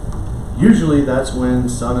 Usually that's when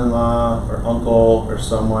son-in-law or uncle or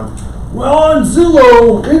someone, well, on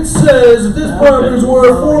Zillow, it says that this property is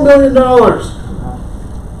worth $4 million.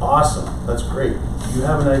 Awesome, that's great. Do you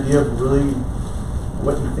have an idea of really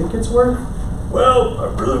what you think it's worth? well, I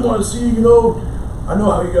really want to see, I know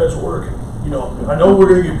how you guys work, and, I know we're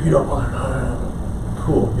going to get beat up on it.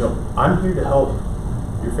 Cool, I'm here to help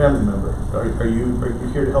your family member. Are you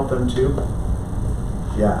here to help them too?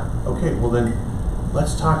 Yeah, okay, well then,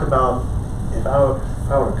 let's talk about if I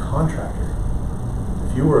were a contractor,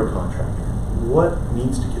 if you were a contractor, what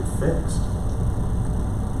needs to get fixed?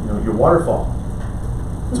 Your waterfall,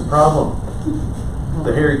 it's a problem.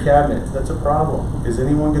 The hairy cabinet, that's a problem. Is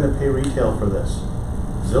anyone going to pay retail for this?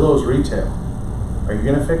 Zillow's retail. Are you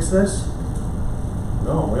going to fix this?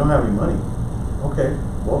 No, we don't have any money. Okay,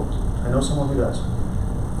 well, I know someone who does.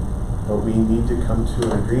 But we need to come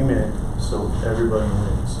to an agreement so everybody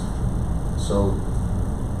wins. So,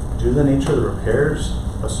 due to the nature of the repairs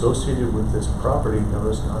associated with this property,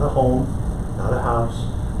 notice not a home, not a house,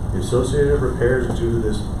 the associated repairs due to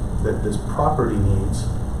this property needs,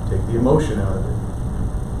 take the emotion out of it.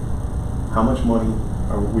 How much money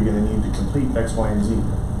are we going to need to complete X, Y, and Z?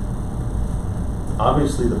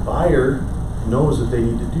 Obviously, the buyer knows that they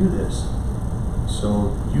need to do this.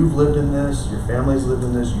 So you've lived in this, your family's lived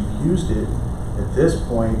in this, you've used it. At this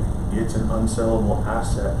point, it's an unsellable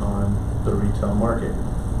asset on the retail market.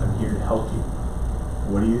 I'm here to help you.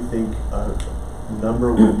 What do you think a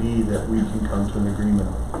number will be that we can come to an agreement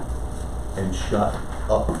on? And shut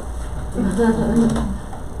up.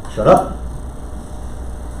 Shut up.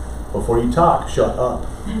 Before you talk, shut up.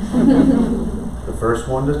 The first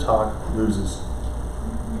one to talk loses.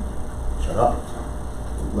 Shut up.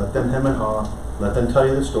 Let them hem and haw. Let them tell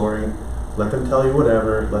you the story. Let them tell you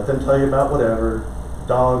whatever. Let them tell you about whatever.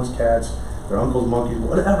 Dogs, cats, their uncles, monkeys,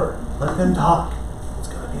 whatever. Let them talk. It's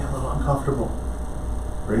going to be a little uncomfortable.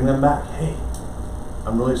 Bring them back. Hey,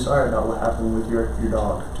 I'm really sorry about what happened with your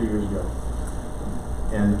dog 2 years ago.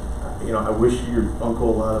 And, I wish your uncle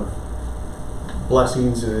a lot of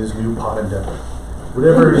blessings in his new pot endeavor.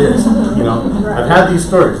 Whatever it is, I've had these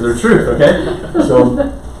stories. They're truth, okay? So,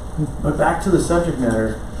 but back to the subject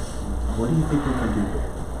matter, what do you think we can do here?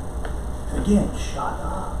 And again, shut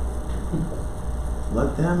up.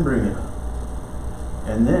 Let them bring it up.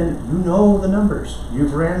 And then you know the numbers.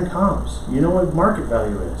 You've ran comps. You know what market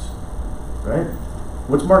value is, right?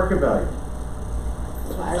 What's market value?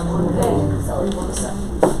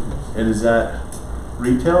 And is that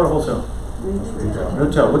retail or wholesale?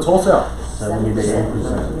 Retail. What's wholesale? 70 to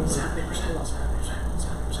 80%.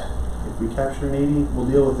 70%. If we capture an 80, we'll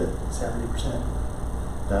deal with it. 70%.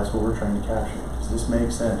 That's what we're trying to capture. Does this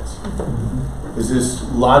make sense? Is this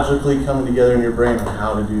logically coming together in your brain on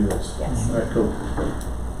how to do this? Yes. All right, cool.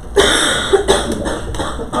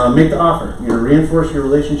 Make the offer. You're going to reinforce your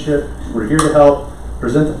relationship. We're here to help.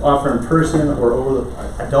 Present the offer in person or over the.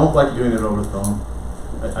 I don't like doing it over the phone.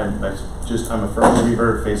 I'm a firm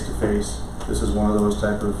believer face to face. This is one of those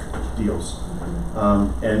type of deals.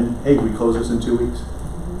 And hey, we close this in 2 weeks.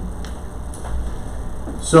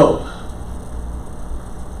 So,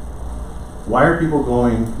 why are people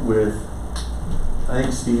going with? I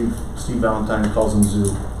think Steve Valentine calls them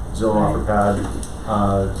Zillow Offer Pad,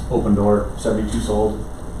 Open Door, 72 sold.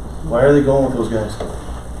 Why are they going with those guys?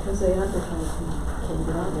 Because they advertise them.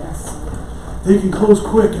 Yes. They can close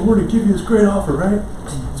quick, and we're going to give you this great offer, right?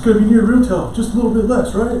 It's going to be near retail, just a little bit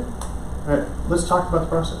less, right? All right, let's talk about the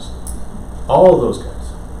process. All of those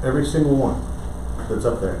guys, every single one that's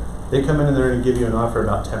up there, they come in and they're going to give you an offer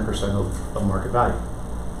about 10% of market value.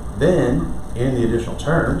 Then, in the additional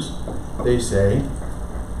terms, they say,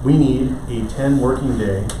 we need a 10 working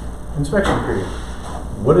day inspection period.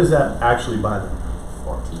 What does that actually buy them?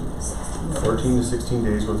 14 to 16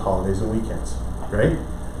 days with holidays and weekends, right?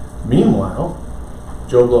 Meanwhile,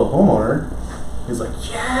 Joe Blow homeowner is like,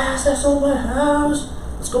 yes, I sold my house.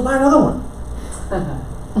 Let's go buy another one.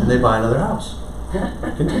 And they buy another house.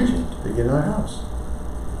 Contingent. They get another house.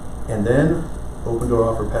 And then Open Door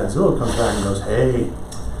Offer Pad Zillow comes back and goes, hey,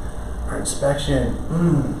 our inspection,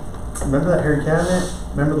 remember that hairy cabinet?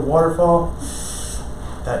 Remember the waterfall?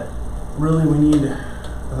 That really we need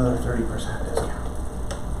another 30% discount.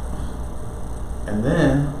 And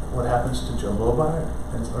then what happens to Joe Blow buyer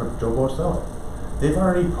or Joe Blow seller? They've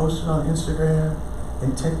already posted on Instagram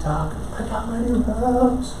and TikTok, I got my new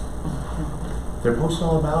house. They're posting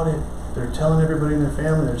all about it. They're telling everybody in their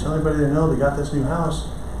family, they're telling everybody they know they got this new house.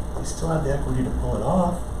 They still have the equity to pull it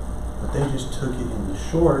off, but they just took it in the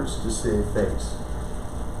shorts to save face.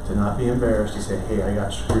 To not be embarrassed to say, hey, I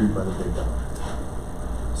got screwed by the big dog.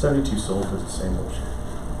 72 sold was the same bullshit. I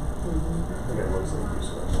think it looks like you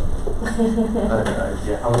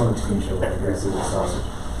Yeah, I want a TV show like this with sausage.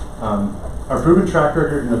 Our proven track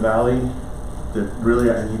record in the Valley that really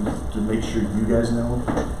I need to make sure you guys know,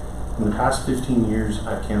 in the past 15 years,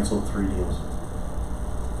 I've canceled 3 deals.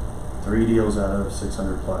 3 deals out of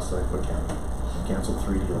 600 plus that I quit counting. I canceled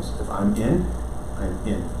 3 deals. If I'm in, I'm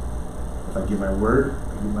in. If I give my word,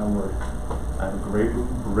 I give my word. I have a great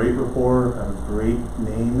rapport, I have a great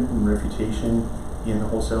name and reputation in the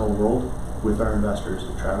wholesale world with our investors.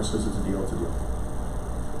 If Travis says it's a deal, it's a deal.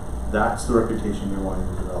 That's the reputation you're wanting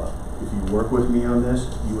to develop. If you work with me on this,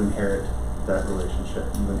 you inherit that relationship,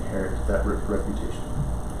 you inherit that reputation.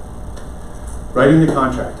 Writing the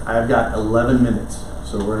contract. I've got 11 minutes,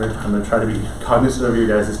 so I'm going to try to be cognizant of your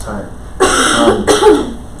guys' time.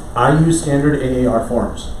 I use standard AAR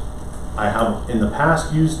forms. I have in the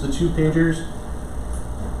past used the 2-pagers.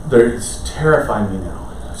 They're terrifying me now.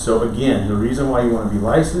 So again, the reason why you want to be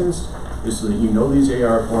licensed is so that you know these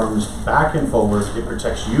AAR forms back and forward. It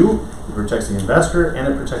protects you, it protects the investor, and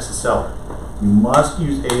it protects the seller. You must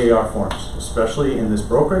use AAR forms, especially in this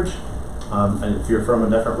brokerage. And if you're from a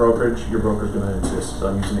different brokerage, your broker's going to insist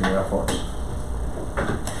on using AAR forms.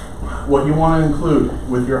 What you want to include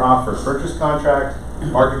with your offer: purchase contract,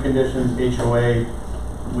 market conditions, HOA.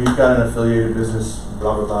 We've got an affiliated business,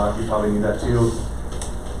 blah, blah, blah. You probably need that too.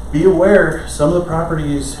 Be aware, some of the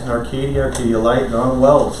properties in Arcadia Light, they're on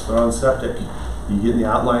wells, they're on septic. You get in the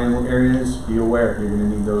outlying areas, be aware, you're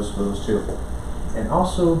going to need those for those too. And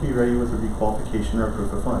also be ready with a requalification or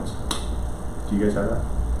proof of funds. Do you guys have that?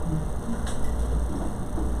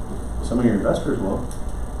 Some of your investors will.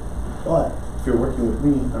 But if you're working with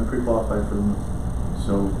me, I'm pre-qualified for them.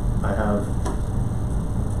 So I have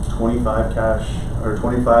 25 cash or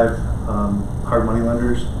 25 hard money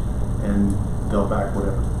lenders, and they'll back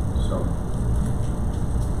whatever. So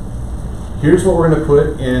here's what we're going to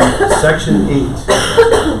put in section 8,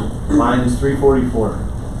 lines 344.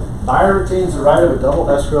 Buyer retains the right of a double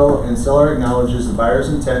escrow, and seller acknowledges the buyer's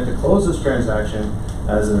intent to close this transaction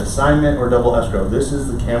as an assignment or double escrow. This is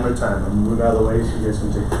the camera time. I'm going to move out of the way so you guys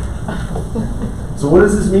can take it. So what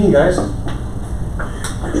does this mean, guys?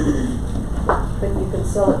 But you can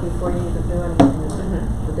sell it before you even do anything,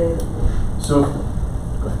 the day that. So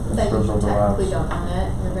That you technically don't own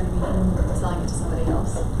it, you're going to be selling it to somebody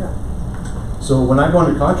else. So when I go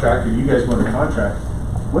under contract, or you guys go under contract,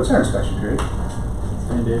 what's our inspection period?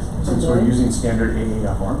 10 days. Since we're using standard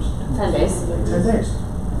AAR forms? 10 days. 10 days.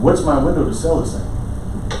 What's my window to sell this thing?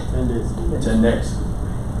 10 days. 10 days.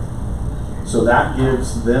 So that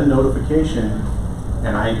gives them notification,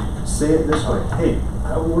 and I say it this way: hey,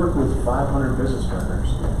 I work with 500 business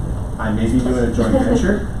partners. I may be doing a joint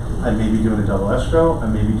venture, I may be doing a double escrow, I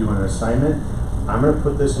may be doing an assignment. I'm going to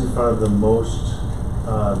put this in front of the most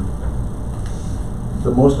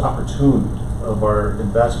opportune of our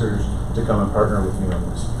investors to come and partner with me on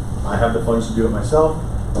this. I have the funds to do it myself,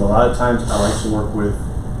 but a lot of times I like to work with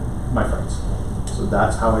my friends. So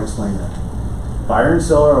that's how I explain that. Buyer and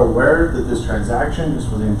seller are aware that this transaction is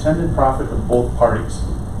for the intended profit of both parties.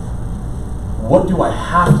 What do I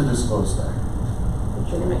have to disclose there?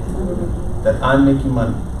 That I'm making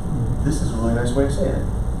money. This is a really nice way of saying it.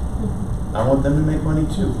 I want them to make money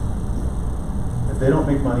too. If they don't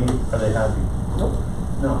make money, are they happy? Nope.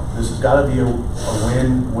 No. This has got to be a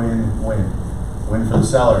win-win-win. Win for the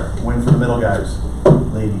seller, win for the middle guys,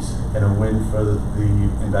 ladies, and a win for the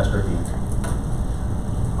investor at the end.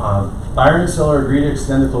 Buyer and seller agree to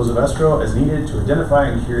extend the close of escrow as needed to identify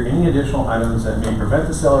and cure any additional items that may prevent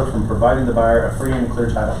the seller from providing the buyer a free and clear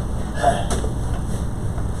title.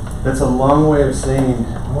 That's a long way of saying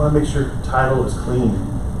I want to make sure title is clean.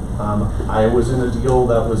 I was in a deal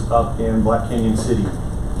that was up in Black Canyon City.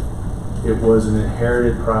 It was an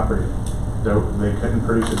inherited property. They couldn't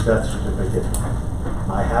produce a death certificate.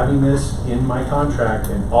 By having this in my contract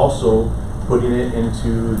and also putting it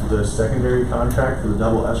into the secondary contract for the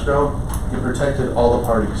double escrow, it protected all the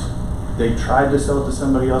parties. They tried to sell it to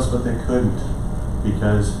somebody else, but they couldn't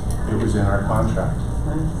because it was in our contract.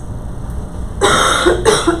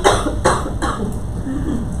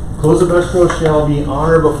 Close of escrow shall be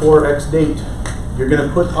on or before X date. You're going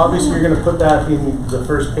to put, obviously you're going to put that in the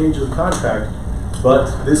first page of the contract,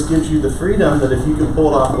 but this gives you the freedom that if you can pull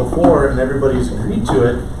it off before and everybody's agreed to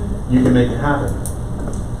it, you can make it happen.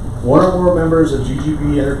 One or more members of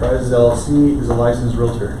GGB Enterprises LLC is a licensed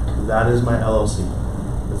realtor. That is my LLC.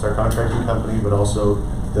 It's our contracting company, but also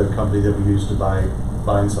the company that we use to buy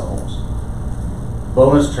and sell homes.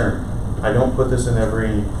 Bonus term. I don't put this in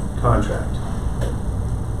every contract.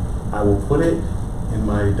 I will put it in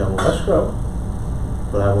my double escrow,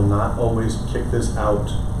 but I will not always kick this out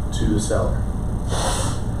to the seller.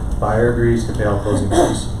 Buyer agrees to pay all closing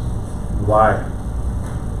fees. Why?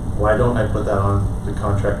 Why don't I put that on the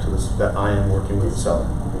contract to that I am working with the seller?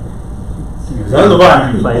 Because I'm the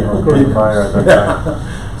buyer.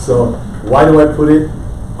 So why do I put it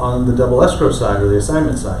on the double escrow side or the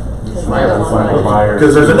assignment side? I have to find a buyer.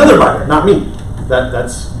 Because there's another buyer, not me.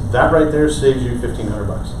 That right there saves you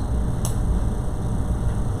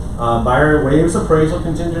 $1,500. Buyer waives appraisal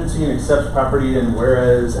contingency and accepts property and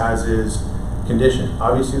whereas as is condition.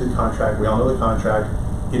 Obviously the contract, we all know the contract,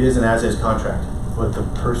 it is an as is contract. But the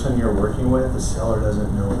person you're working with, the seller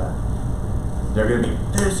doesn't know that. They're gonna be,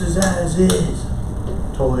 this is as is.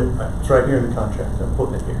 Totally, it's right here in the contract, I'm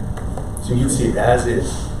putting it here. So you can see it as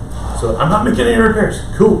is. So I'm not making any repairs,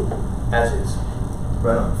 cool, as is,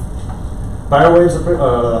 right on. Buyer waives,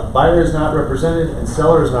 buyer is not represented and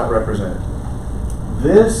seller is not represented.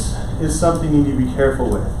 This is something you need to be careful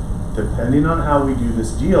with. Depending on how we do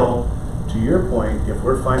this deal, to your point, if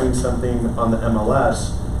we're finding something on the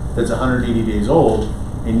MLS that's 180 days old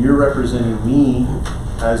and you're representing me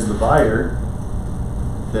as the buyer,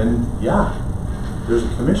 then yeah, there's a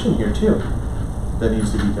commission here too that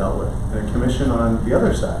needs to be dealt with, and a commission on the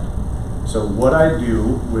other side. So what I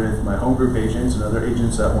do with my home group agents and other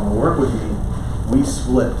agents that want to work with me, we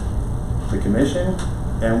split the commission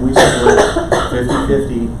and we split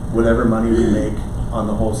 50-50 whatever money we make on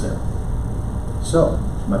the wholesale. So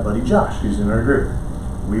my buddy Josh, who's in our group,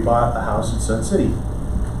 we bought a house in Sun City.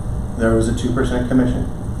 There was a 2% commission.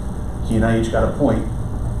 He and I each got a point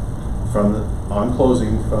from on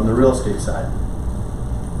closing from the real estate side.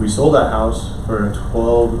 We sold that house for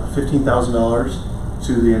 $15,000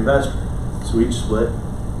 to the investor. So we each split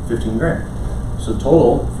 15 grand. So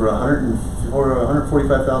total for a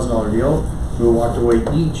 $145,000 deal, we walked away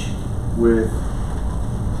each with,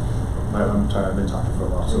 I'm tired, I've been talking for a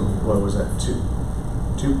while, so what was that, two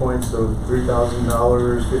points, so $3,000,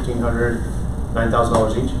 $1,500,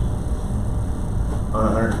 $9,000 each on a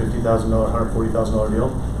 $150,000, $140,000 deal.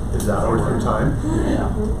 Is that worth your time? Yeah.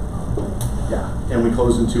 Yeah, and we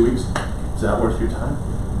closed in 2 weeks. Is that worth your time?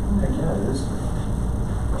 Heck yeah, it is.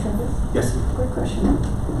 Travis, Yes. quick question.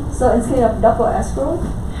 So instead of double escrow,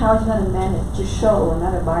 how are you going to manage to show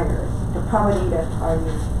another buyer the property that are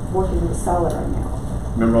you working with the seller right now?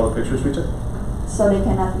 Remember all the pictures we took? So they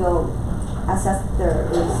cannot go assess their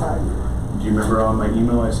value. Do you remember on my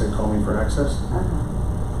email I said call me for access? Uh-huh.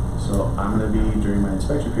 So I'm going to be, during my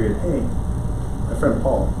inspection period, hey, my friend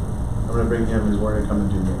Paul, I'm going to bring him, we're going to come and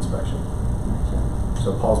do the inspection.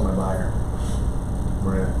 So Paul's my buyer.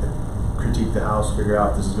 We're going to critique the house, figure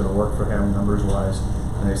out if this is going to work for him numbers wise,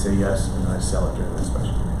 and I say yes, and then I sell it during the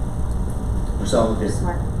inspection period. We're selling the paper.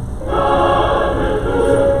 Smart.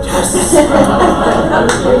 Yes!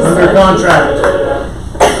 Under contract.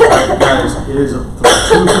 Guys, it is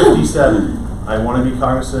 2:57. I want to be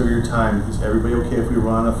cognizant of your time. Is everybody okay if we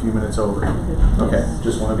run a few minutes over? Okay,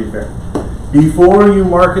 just want to be fair. Before you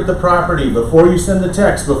market the property, before you send the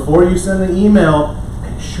text, before you send the email,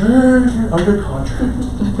 make sure you're under contract.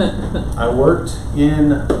 I worked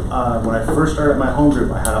in, when I first started my home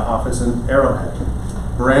group, I had an office in Arrowhead.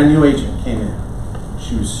 Brand new agent came in.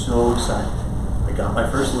 She was so excited. I got my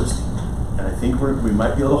first listing, and I think we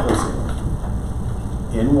might be able to wholesale it.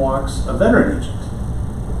 In walks a veteran agent.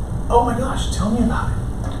 Oh my gosh, tell me about it.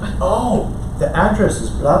 Oh, the address is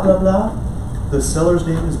blah, blah, blah. The seller's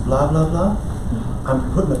name is blah, blah, blah.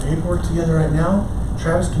 I'm putting the paperwork together right now.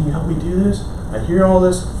 Travis, can you help me do this? I hear all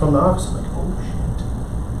this from the office. I'm like, oh shit.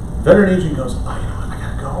 Veteran agent goes, oh, you know what, I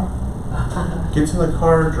gotta go. Gets in the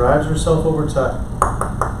car, drives herself over to,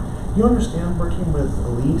 you understand working with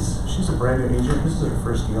Elise? She's a brand new agent. This is her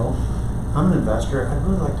first deal. I'm an investor. I'd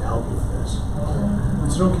really like to help you with this.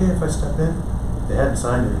 Is it okay if I step in? They hadn't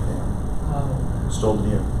signed anything. Stole the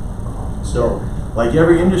deal. So, like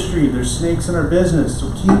every industry, there's snakes in our business, so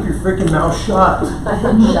keep your freaking mouth shut.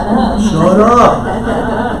 Shut up.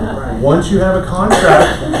 Once you have a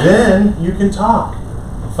contract, then you can talk.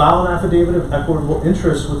 File an affidavit of equitable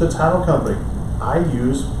interest with the title company. I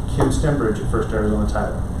use Kim Stembridge at First Arizona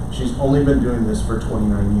Title. She's only been doing this for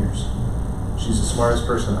 29 years. She's the smartest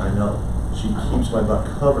person I know. She keeps my butt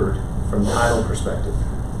covered from title perspective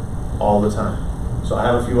all the time. So I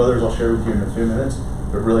have a few others I'll share with you in a few minutes,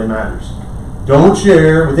 but it really matters. Don't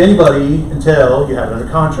share with anybody until you have it under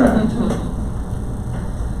contract.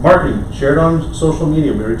 Marketing, share it on social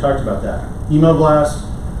media. We already talked about that. Email blasts.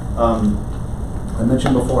 I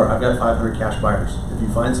mentioned before, I've got 500 cash buyers. If you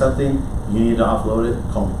find something, you need to offload it,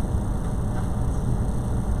 call me.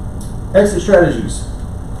 Exit strategies.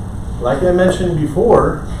 Like I mentioned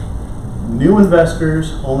before, new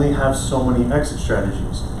investors only have so many exit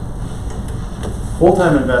strategies.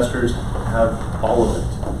 Full-time investors have all of it.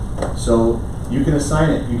 So you can assign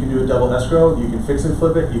it. You can do a double escrow, you can fix and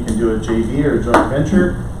flip it, you can do a JV or a joint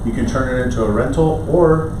venture, you can turn it into a rental,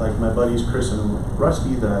 or like my buddies Chris and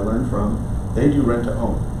Rusty that I learned from, they do rent to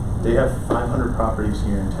own. They have 500 properties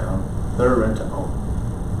here in town that are rent to own.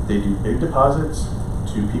 They do big deposits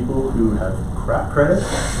to people who have crap credit,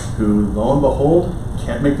 who lo and behold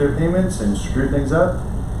can't make their payments and screw things up,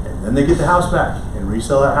 and then they get the house back and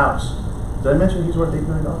resell that house. Did I mention he's worth $8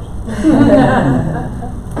 million?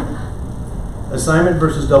 Assignment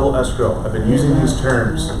versus double escrow. I've been using these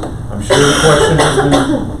terms. I'm sure the question has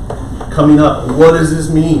been coming up. What does this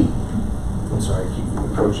mean? I'm sorry, I keep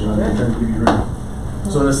approaching. I'm trying to give you room.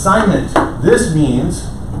 So an assignment, this means,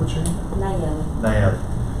 what's your name? Nayeli.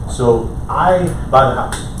 So I buy the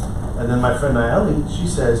house, and then my friend Nayeli, she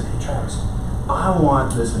says, hey Travis, I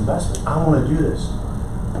want this investment. I want to do this.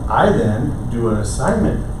 I then do an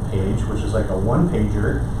assignment page, which is like a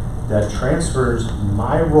one-pager that transfers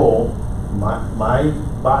my role,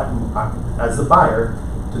 as the buyer,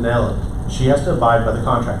 to Nayeli. She has to abide by the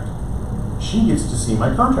contract. She gets to see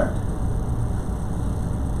my contract.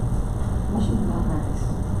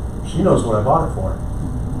 She knows what I bought it for.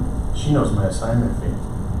 She knows my assignment fee.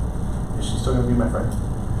 Is she still going to be my friend?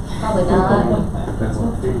 Probably not. Depends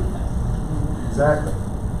on the fee. Exactly.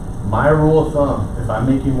 My rule of thumb, if I'm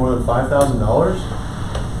making more than $5,000,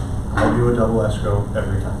 I do a double escrow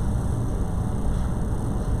every time.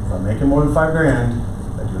 If I'm making more than $5 grand,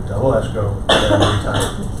 I do a double escrow every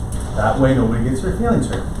time. That way nobody gets their feelings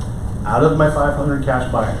hurt. Out of my 500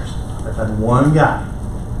 cash buyers, I've had one guy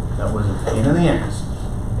that was a pain in the ass,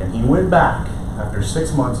 and he went back after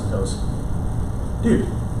 6 months and goes, dude,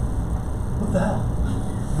 what the hell?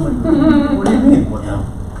 I'm like, what do you mean, what the hell?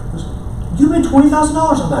 He goes, you made $20,000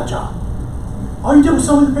 on that job. All you did was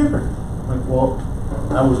sell me the paper. I'm like, well,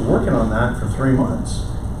 I was working on that for 3 months.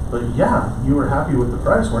 But yeah, you were happy with the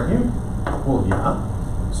price, weren't you? Well, yeah.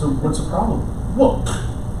 So what's the problem? Well,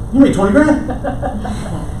 you made 20 grand.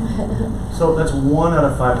 So that's 1 out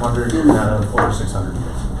of 500 out of over 600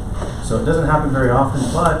 deals. So it doesn't happen very often,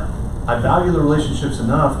 but I value the relationships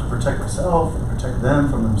enough to protect myself and protect them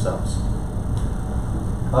from themselves.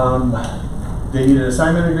 They need an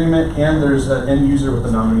assignment agreement, and there's an end user with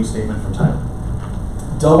a nominee statement from title.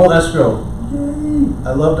 Double escrow. Yay!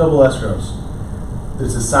 I love double escrows.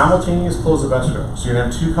 It's a simultaneous close of escrow. So you're going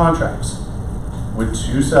to have 2 contracts with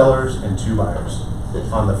 2 sellers and 2 buyers.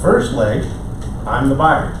 On the first leg, I'm the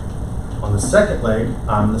buyer. On the second leg,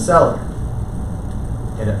 I'm the seller.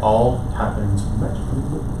 And it all happens magically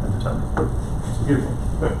at the time. It's beautiful.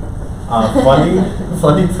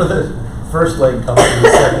 Funding for the first leg comes from the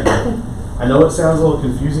second leg. I know it sounds a little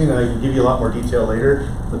confusing, and I can give you a lot more detail later,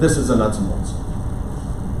 but this is the nuts and bolts.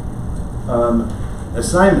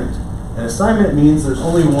 Assignment. An assignment means there's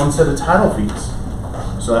only one set of title fees.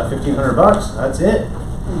 So that $1,500, that's it.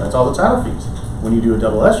 That's all the title fees. When you do a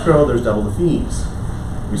double escrow, there's double the fees.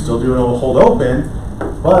 We still do a hold open,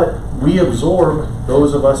 but we absorb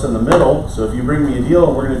those of us in the middle. So if you bring me a deal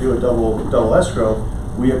and we're going to do a double escrow,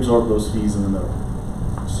 we absorb those fees in the middle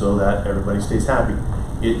so that everybody stays happy.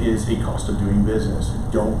 It is a cost of doing business.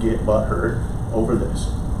 Don't get butthurt over this.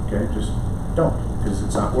 Okay, just don't, because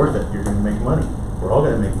it's not worth it. You're going to make money. We're all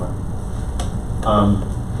going to make money.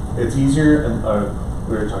 It's easier, and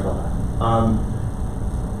we were talking about that.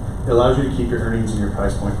 It allows you to keep your earnings and your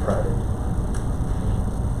price point private.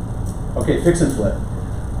 Okay, fix and flip.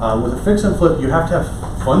 With a fix and flip, you have to have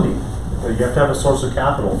funding. You have to have a source of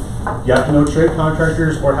capital. You have to know trade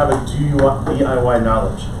contractors or have a DIY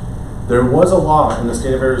knowledge. There was a law in the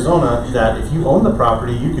state of Arizona that if you own the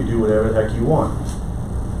property, you could do whatever the heck you want.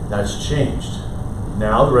 That's changed.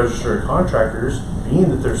 Now the registered contractors, being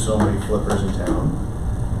that there's so many flippers in town,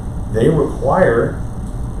 they require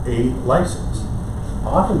a license.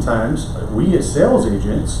 Oftentimes, we as sales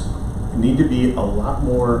agents need to be a lot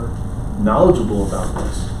more knowledgeable about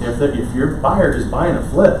this. If your buyer is buying a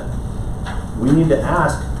flip, we need to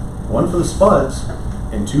ask, 1 for the spuds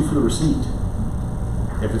and 2 for the receipt.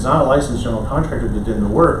 If it's not a licensed general contractor that did the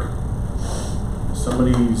work,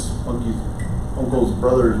 somebody's uncle's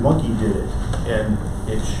brother's monkey did it, and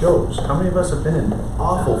it shows. How many of us have been in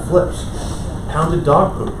awful flips? Pounded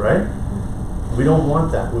dog poop, right? We don't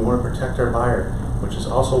want that. We want to protect our buyer, which is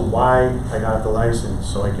also why I got the license,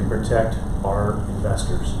 so I can protect our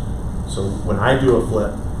investors. So when I do a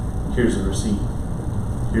flip, here's the receipt.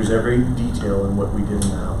 Here's every detail in what we did in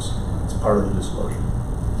the house. It's part of the disclosure.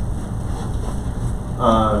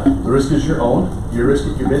 The risk is your own. Your risk,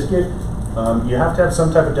 your biscuit. You have to have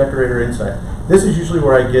some type of decorator insight. This is usually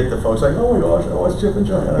where I get the folks like, oh my gosh, I watched Chip and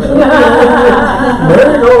Joanna.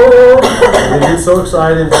 There you go. And they get so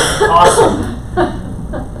excited. Awesome.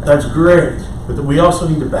 That's great. But we also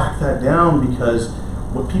need to back that down, because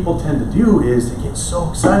what people tend to do is they get so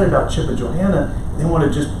excited about Chip and Joanna, they want to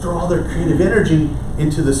just throw all their creative energy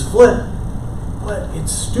into this flip. But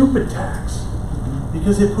it's stupid tax,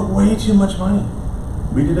 because they put way too much money.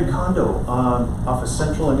 We did a condo off of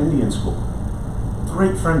Central and Indian School.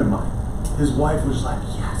 Great friend of mine. His wife was like,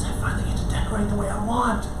 yes, I finally get to decorate the way I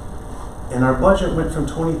want. And our budget went from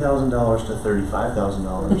 $20,000 to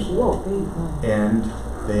 $35,000. Whoa, And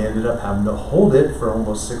they ended up having to hold it for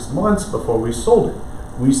almost 6 months before we sold it.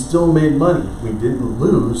 We still made money. We didn't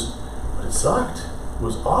lose, but it sucked. It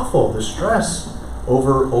was awful. The stress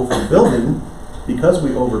over overbuilding because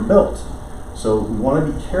we overbuilt. So we want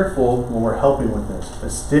to be careful when we're helping with this. To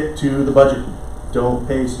stick to the budget. Don't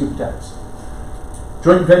pay stupid tax.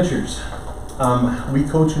 Joint ventures. We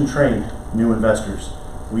coach and train new investors.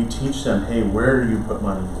 We teach them, hey, where do you put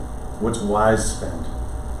money in? What's wise spend?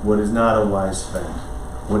 What is not a wise spend?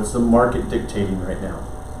 What's the market dictating right now?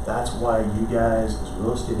 That's why you guys as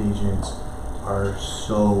real estate agents are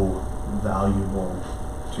so valuable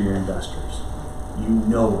to your investors. You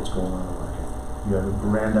know what's going on in the market. You have a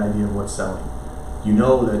grand idea of what's selling. You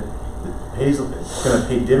know that it's going to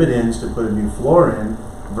pay dividends to put a new floor in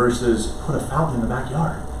versus put a fountain in the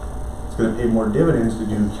backyard. It's going to pay more dividends to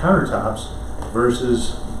do countertops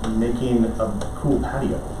versus making a cool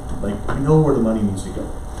patio. Like, you know where the money needs to go.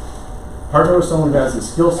 Partner with someone who has the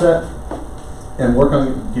skill set and work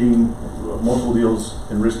on getting multiple deals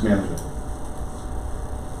in risk management.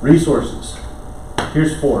 Resources.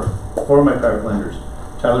 Here's four of my private lenders.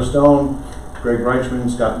 Tyler Stone, Greg Reichman,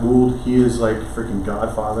 Scott Gould. He is like freaking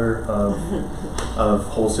godfather of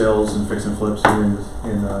wholesales and fix and flips here in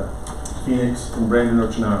Phoenix, and Brandon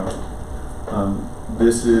Ochinaro.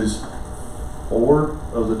 This is 4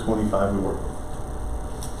 of the 25 we work with.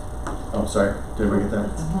 Oh, sorry. Did everybody get that?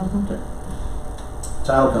 Okay.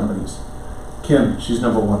 Title companies. Kim, she's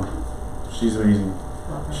number 1. She's amazing.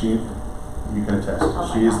 You can attest.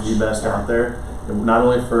 Oh She is the best out there. Not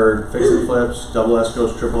only for fix and flips, double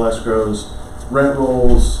escrows, triple escrows, rent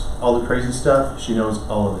rolls, all the crazy stuff. She knows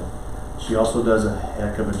all of it. She also does a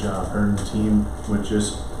heck of a job, her and the team, with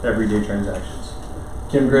just everyday transactions.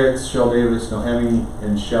 Kim Gritz, Shell Davis, Nohemi,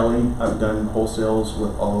 and Shelly. I've done wholesales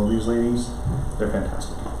with all of these ladies. They're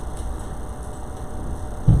fantastic.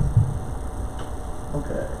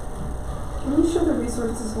 Okay. Can you show the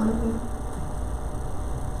resources one thing?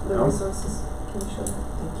 The No. resources, can you show that?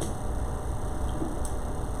 Thank you.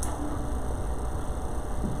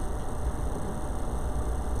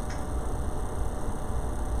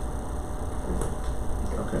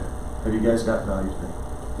 Okay. Have you guys got value today?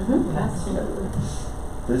 Absolutely.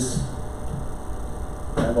 This,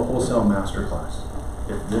 I have a wholesale master class.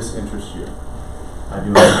 If this interests you, I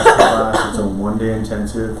do a master class. It's a 1-day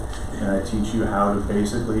intensive, and I teach you how to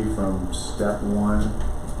basically from step 1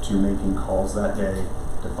 to making calls that day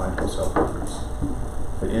to find wholesale properties.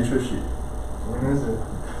 If it interests you. When is it?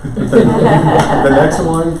 The next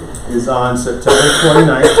one is on September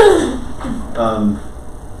 29th.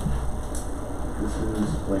 This is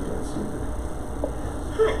like a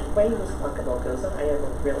Hi, my name is Blanca Balgoza. I am a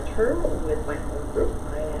realtor with my home group.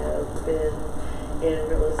 I have been in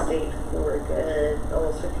real estate for a good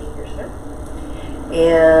almost 15 years now.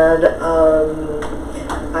 And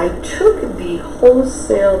I took the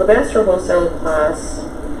master wholesale class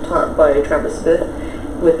taught by Travis Smith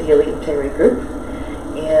with the Elite Integrity Group.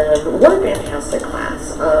 And what a fantastic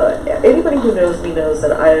class. Anybody who knows me knows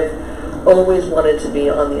that I've always wanted to be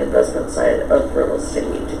on the investment side of real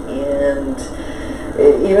estate. And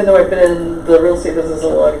even though I've been in the real estate business a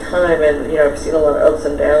long time, and I've seen a lot of ups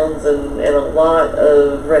and downs and a lot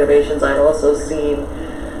of renovations, I've also seen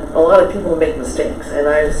a lot of people make mistakes, and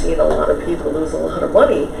I've seen a lot of people lose a lot of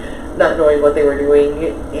money not knowing what they were doing.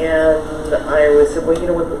 And I always said, well,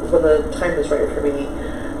 when the time is right for me,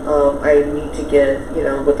 I need to get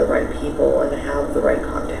with the right people and have the right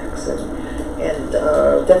contacts and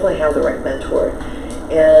definitely have the right mentor.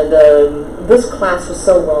 And this class was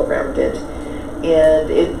so well rounded. And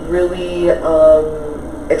it really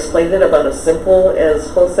explained it about as simple as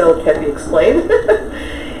wholesale can be explained.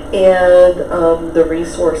 And the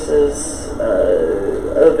resources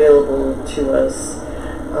available to us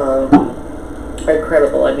are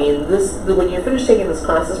incredible. I mean, when you finish taking this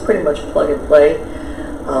class, it's pretty much plug and play.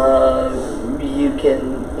 You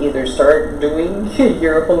can either start doing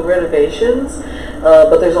your home renovations,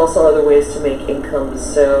 but there's also other ways to make income.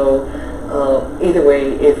 So either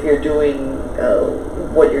way, if you're doing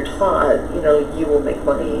what you're taught, you will make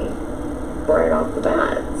money right off the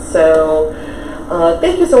bat. So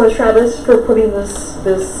thank you so much, Travis, for putting this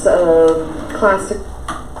class together.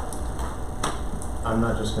 I'm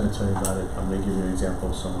not just going to tell you about it. I'm going to give you an example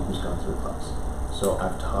of someone who's gone through a class. So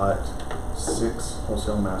I've taught 6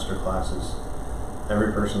 wholesale master classes.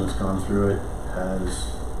 Every person that's gone through it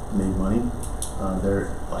has made money.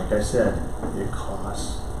 Like I said, it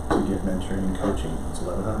costs to get mentoring and coaching. It's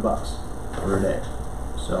 $1,100 for a day.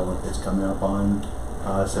 So it's coming up on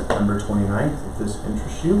September 29th. If this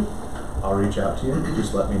interests you, I'll reach out to you.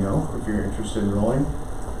 Just let me know if you're interested in enrolling.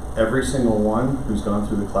 Every single one who's gone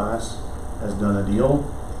through the class has done a deal,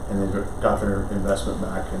 and they've got their investment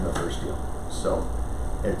back in the first deal. So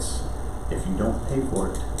it's, if you don't pay for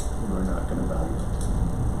it, you are not going to value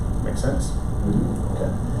it. Make sense?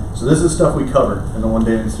 Okay. So this is stuff we cover in the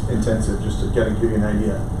one-day intensive, just to kind of give you an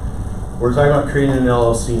idea. We're talking about creating an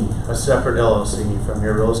LLC, a separate LLC from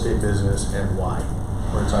your real estate business, and why.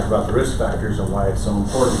 We're going to talk about the risk factors and why it's so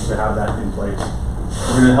important to have that in place.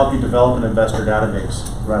 We're going to help you develop an investor database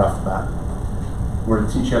right off the bat. We're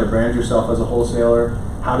going to teach you how to brand yourself as a wholesaler,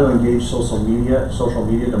 how to engage social media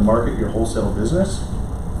to market your wholesale business.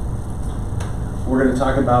 We're going to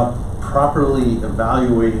talk about properly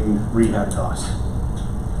evaluating rehab costs.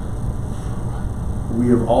 We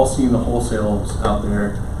have all seen the wholesales out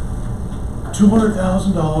there.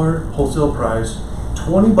 $200,000 wholesale price,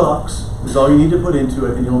 $20 is all you need to put into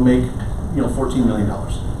it, and you'll make, $14 million.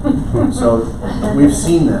 So we've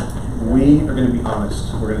seen that. We are going to be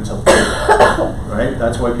honest. We're going to tell the truth, right?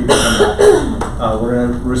 That's why people come back. We're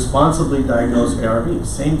going to responsibly diagnose ARV.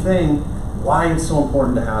 Same thing. Why it's so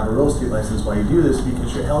important to have a real estate license? Why you do this?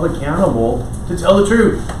 Because you're held accountable to tell the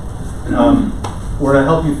truth. We're going to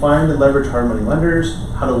help you find and leverage hard money lenders,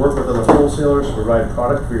 how to work with other wholesalers to provide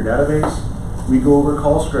product for your database. We go over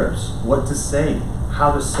call scripts, what to say,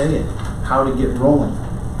 how to say it, how to get rolling.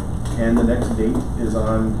 And the next date is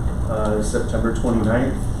on September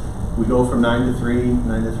 29th. We go from 9 to 3,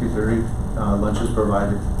 9 to 3:30. Lunch is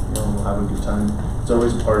provided. We'll have a good time. It's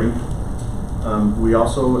always a party. We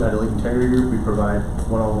also, at Elite Integrity Group, we provide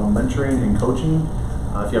one-on-one mentoring and coaching.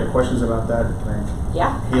 If you have questions about that,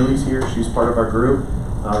 Yeah. Haley's here. She's part of our group.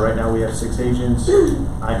 Right now we have 6 agents.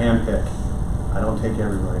 I handpick. I don't take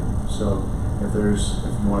everybody. So if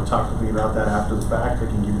you want to talk with me about that after the fact, I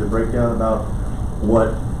can give you the breakdown about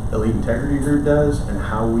what Elite Integrity Group does and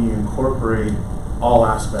how we incorporate all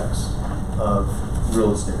aspects of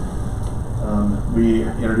real estate. We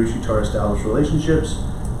introduce you to our established relationships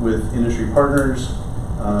with industry partners,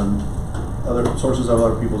 other sources of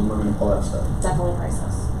other people's money, and all that stuff. Definitely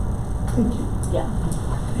priceless. Thank you. Yeah.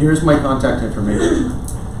 Here's my contact information.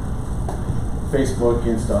 Facebook,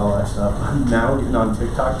 Insta, all that stuff. I'm now getting on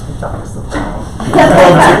TikTok. TikTok is the bomb.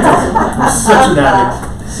 I'm such an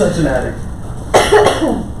addict. Such an addict.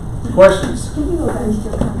 Questions? Can you go back to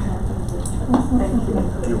your contract? Thank you.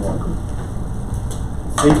 You're welcome.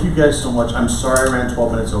 Thank you guys so much. I'm sorry I ran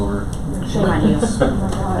 12 minutes over. Shame on you.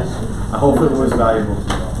 I hope it was valuable to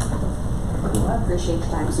you all. I appreciate your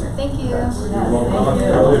time, sir. Thank you. Yes. I'll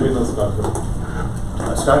Thank leave it on Scott.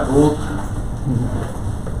 Scott Gould.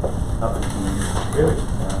 Really?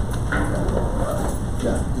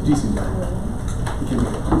 Yeah, the decent guy. He can be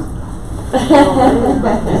good.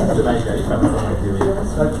 He's a nice guy. He's kind of like you.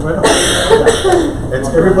 That's right on. Yeah. It's,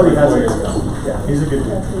 everybody has it. Yeah, he's a good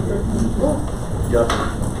dude. Yep.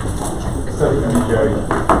 Sorry, I'm Jerry.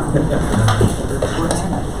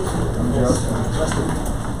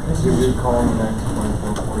 You will call me next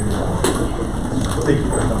 24, 48 hours. Thank you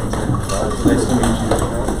for coming. It's nice to meet you.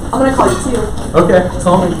 I'm gonna call you too. Okay,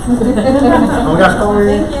 call me. Oh my gosh, call me.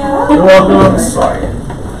 Thank you. You're welcome. Sorry.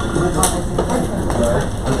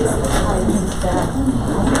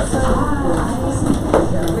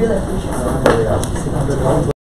 Really appreciate it.